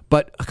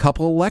 but a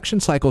couple election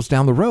cycles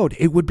down the road,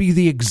 it would be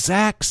the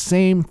exact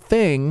same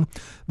thing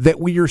that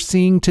we are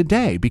seeing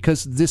today,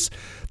 because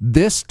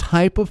this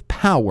type of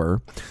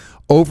power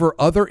over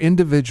other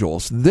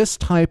individuals, this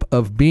type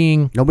of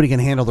being... Nobody can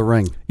handle the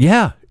ring.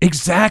 Yeah,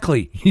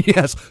 exactly.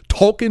 Yes,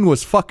 Tolkien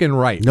was fucking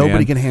right. Nobody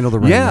man. can handle the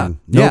ring. Yeah, man.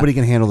 Nobody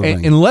can handle the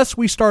ring. Unless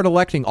we start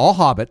electing all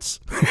hobbits,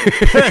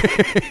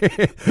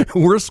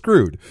 we're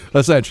screwed,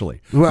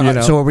 essentially.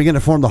 Well, so are we going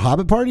to form the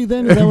Hobbit Party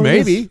then? Is that what it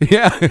is? Maybe.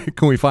 Yeah.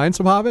 Can we find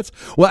some hobbits?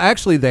 Well,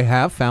 actually, they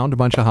have found a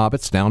bunch of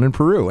hobbits down in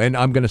Peru. And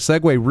I'm going to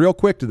segue real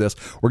quick to this.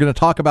 We're going to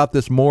talk about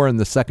this more in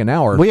the second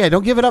hour. Well, yeah,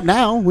 don't give it up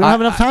now. We don't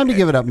have enough time to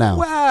give it up now.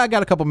 Well, I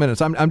got a couple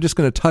minutes. I'm just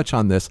going to touch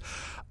on this.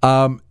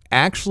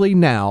 Actually,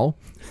 now,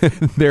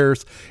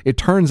 it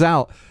turns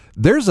out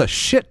there's a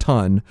shit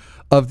ton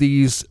of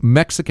these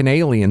Mexican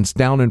aliens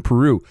down in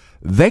Peru.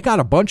 They got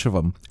a bunch of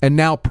them. And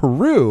now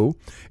Peru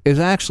is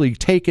actually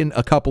taking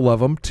a couple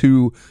of them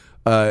to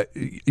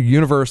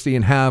university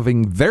and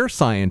having their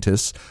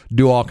scientists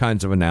do all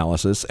kinds of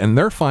analysis. And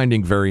they're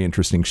finding very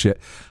interesting shit.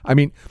 I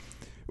mean,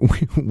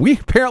 we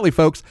apparently,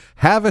 folks,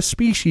 have a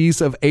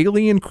species of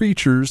alien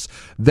creatures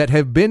that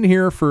have been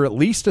here for at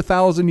least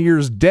 1,000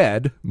 years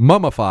dead,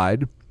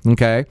 mummified,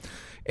 okay?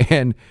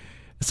 And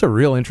it's a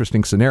real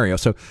interesting scenario.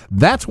 So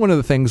that's one of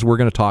the things we're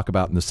going to talk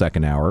about in the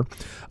second hour.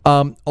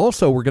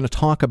 Also, we're going to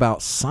talk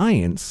about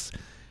science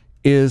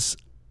is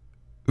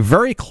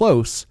very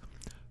close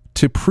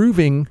to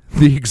proving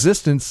the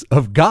existence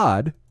of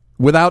God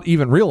without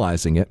even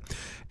realizing it,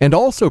 and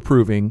also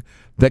proving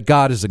that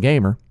God is a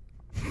gamer.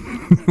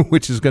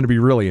 Which is going to be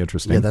really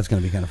interesting. Yeah, that's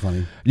going to be kind of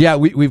funny. Yeah,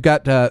 we've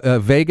got a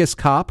Vegas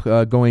cop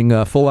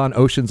going full on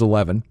Ocean's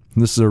 11.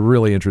 This is a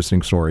really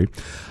interesting story.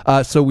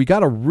 So we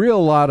got a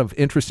real lot of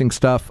interesting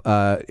stuff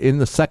in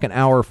the second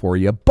hour for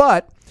you.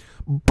 But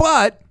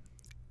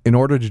in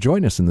order to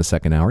join us in the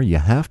second hour, you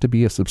have to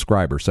be a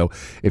subscriber. So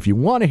if you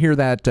want to hear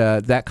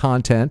that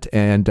content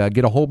and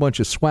get a whole bunch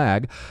of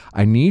swag,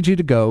 I need you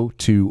to go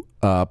to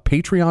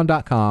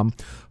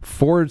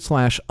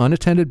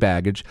patreon.com/unattended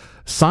baggage.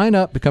 Sign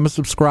up, become a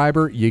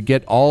subscriber. You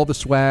get all the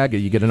swag.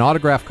 You get an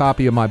autographed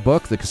copy of my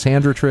book, The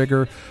Cassandra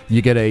Trigger.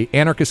 You get a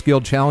Anarchist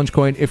Guild Challenge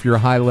coin if you're a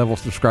high-level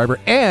subscriber.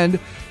 And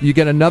you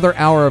get another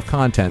hour of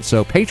content.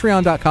 So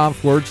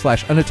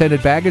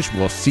patreon.com/unattended baggage.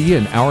 We'll see you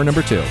in hour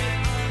number 2.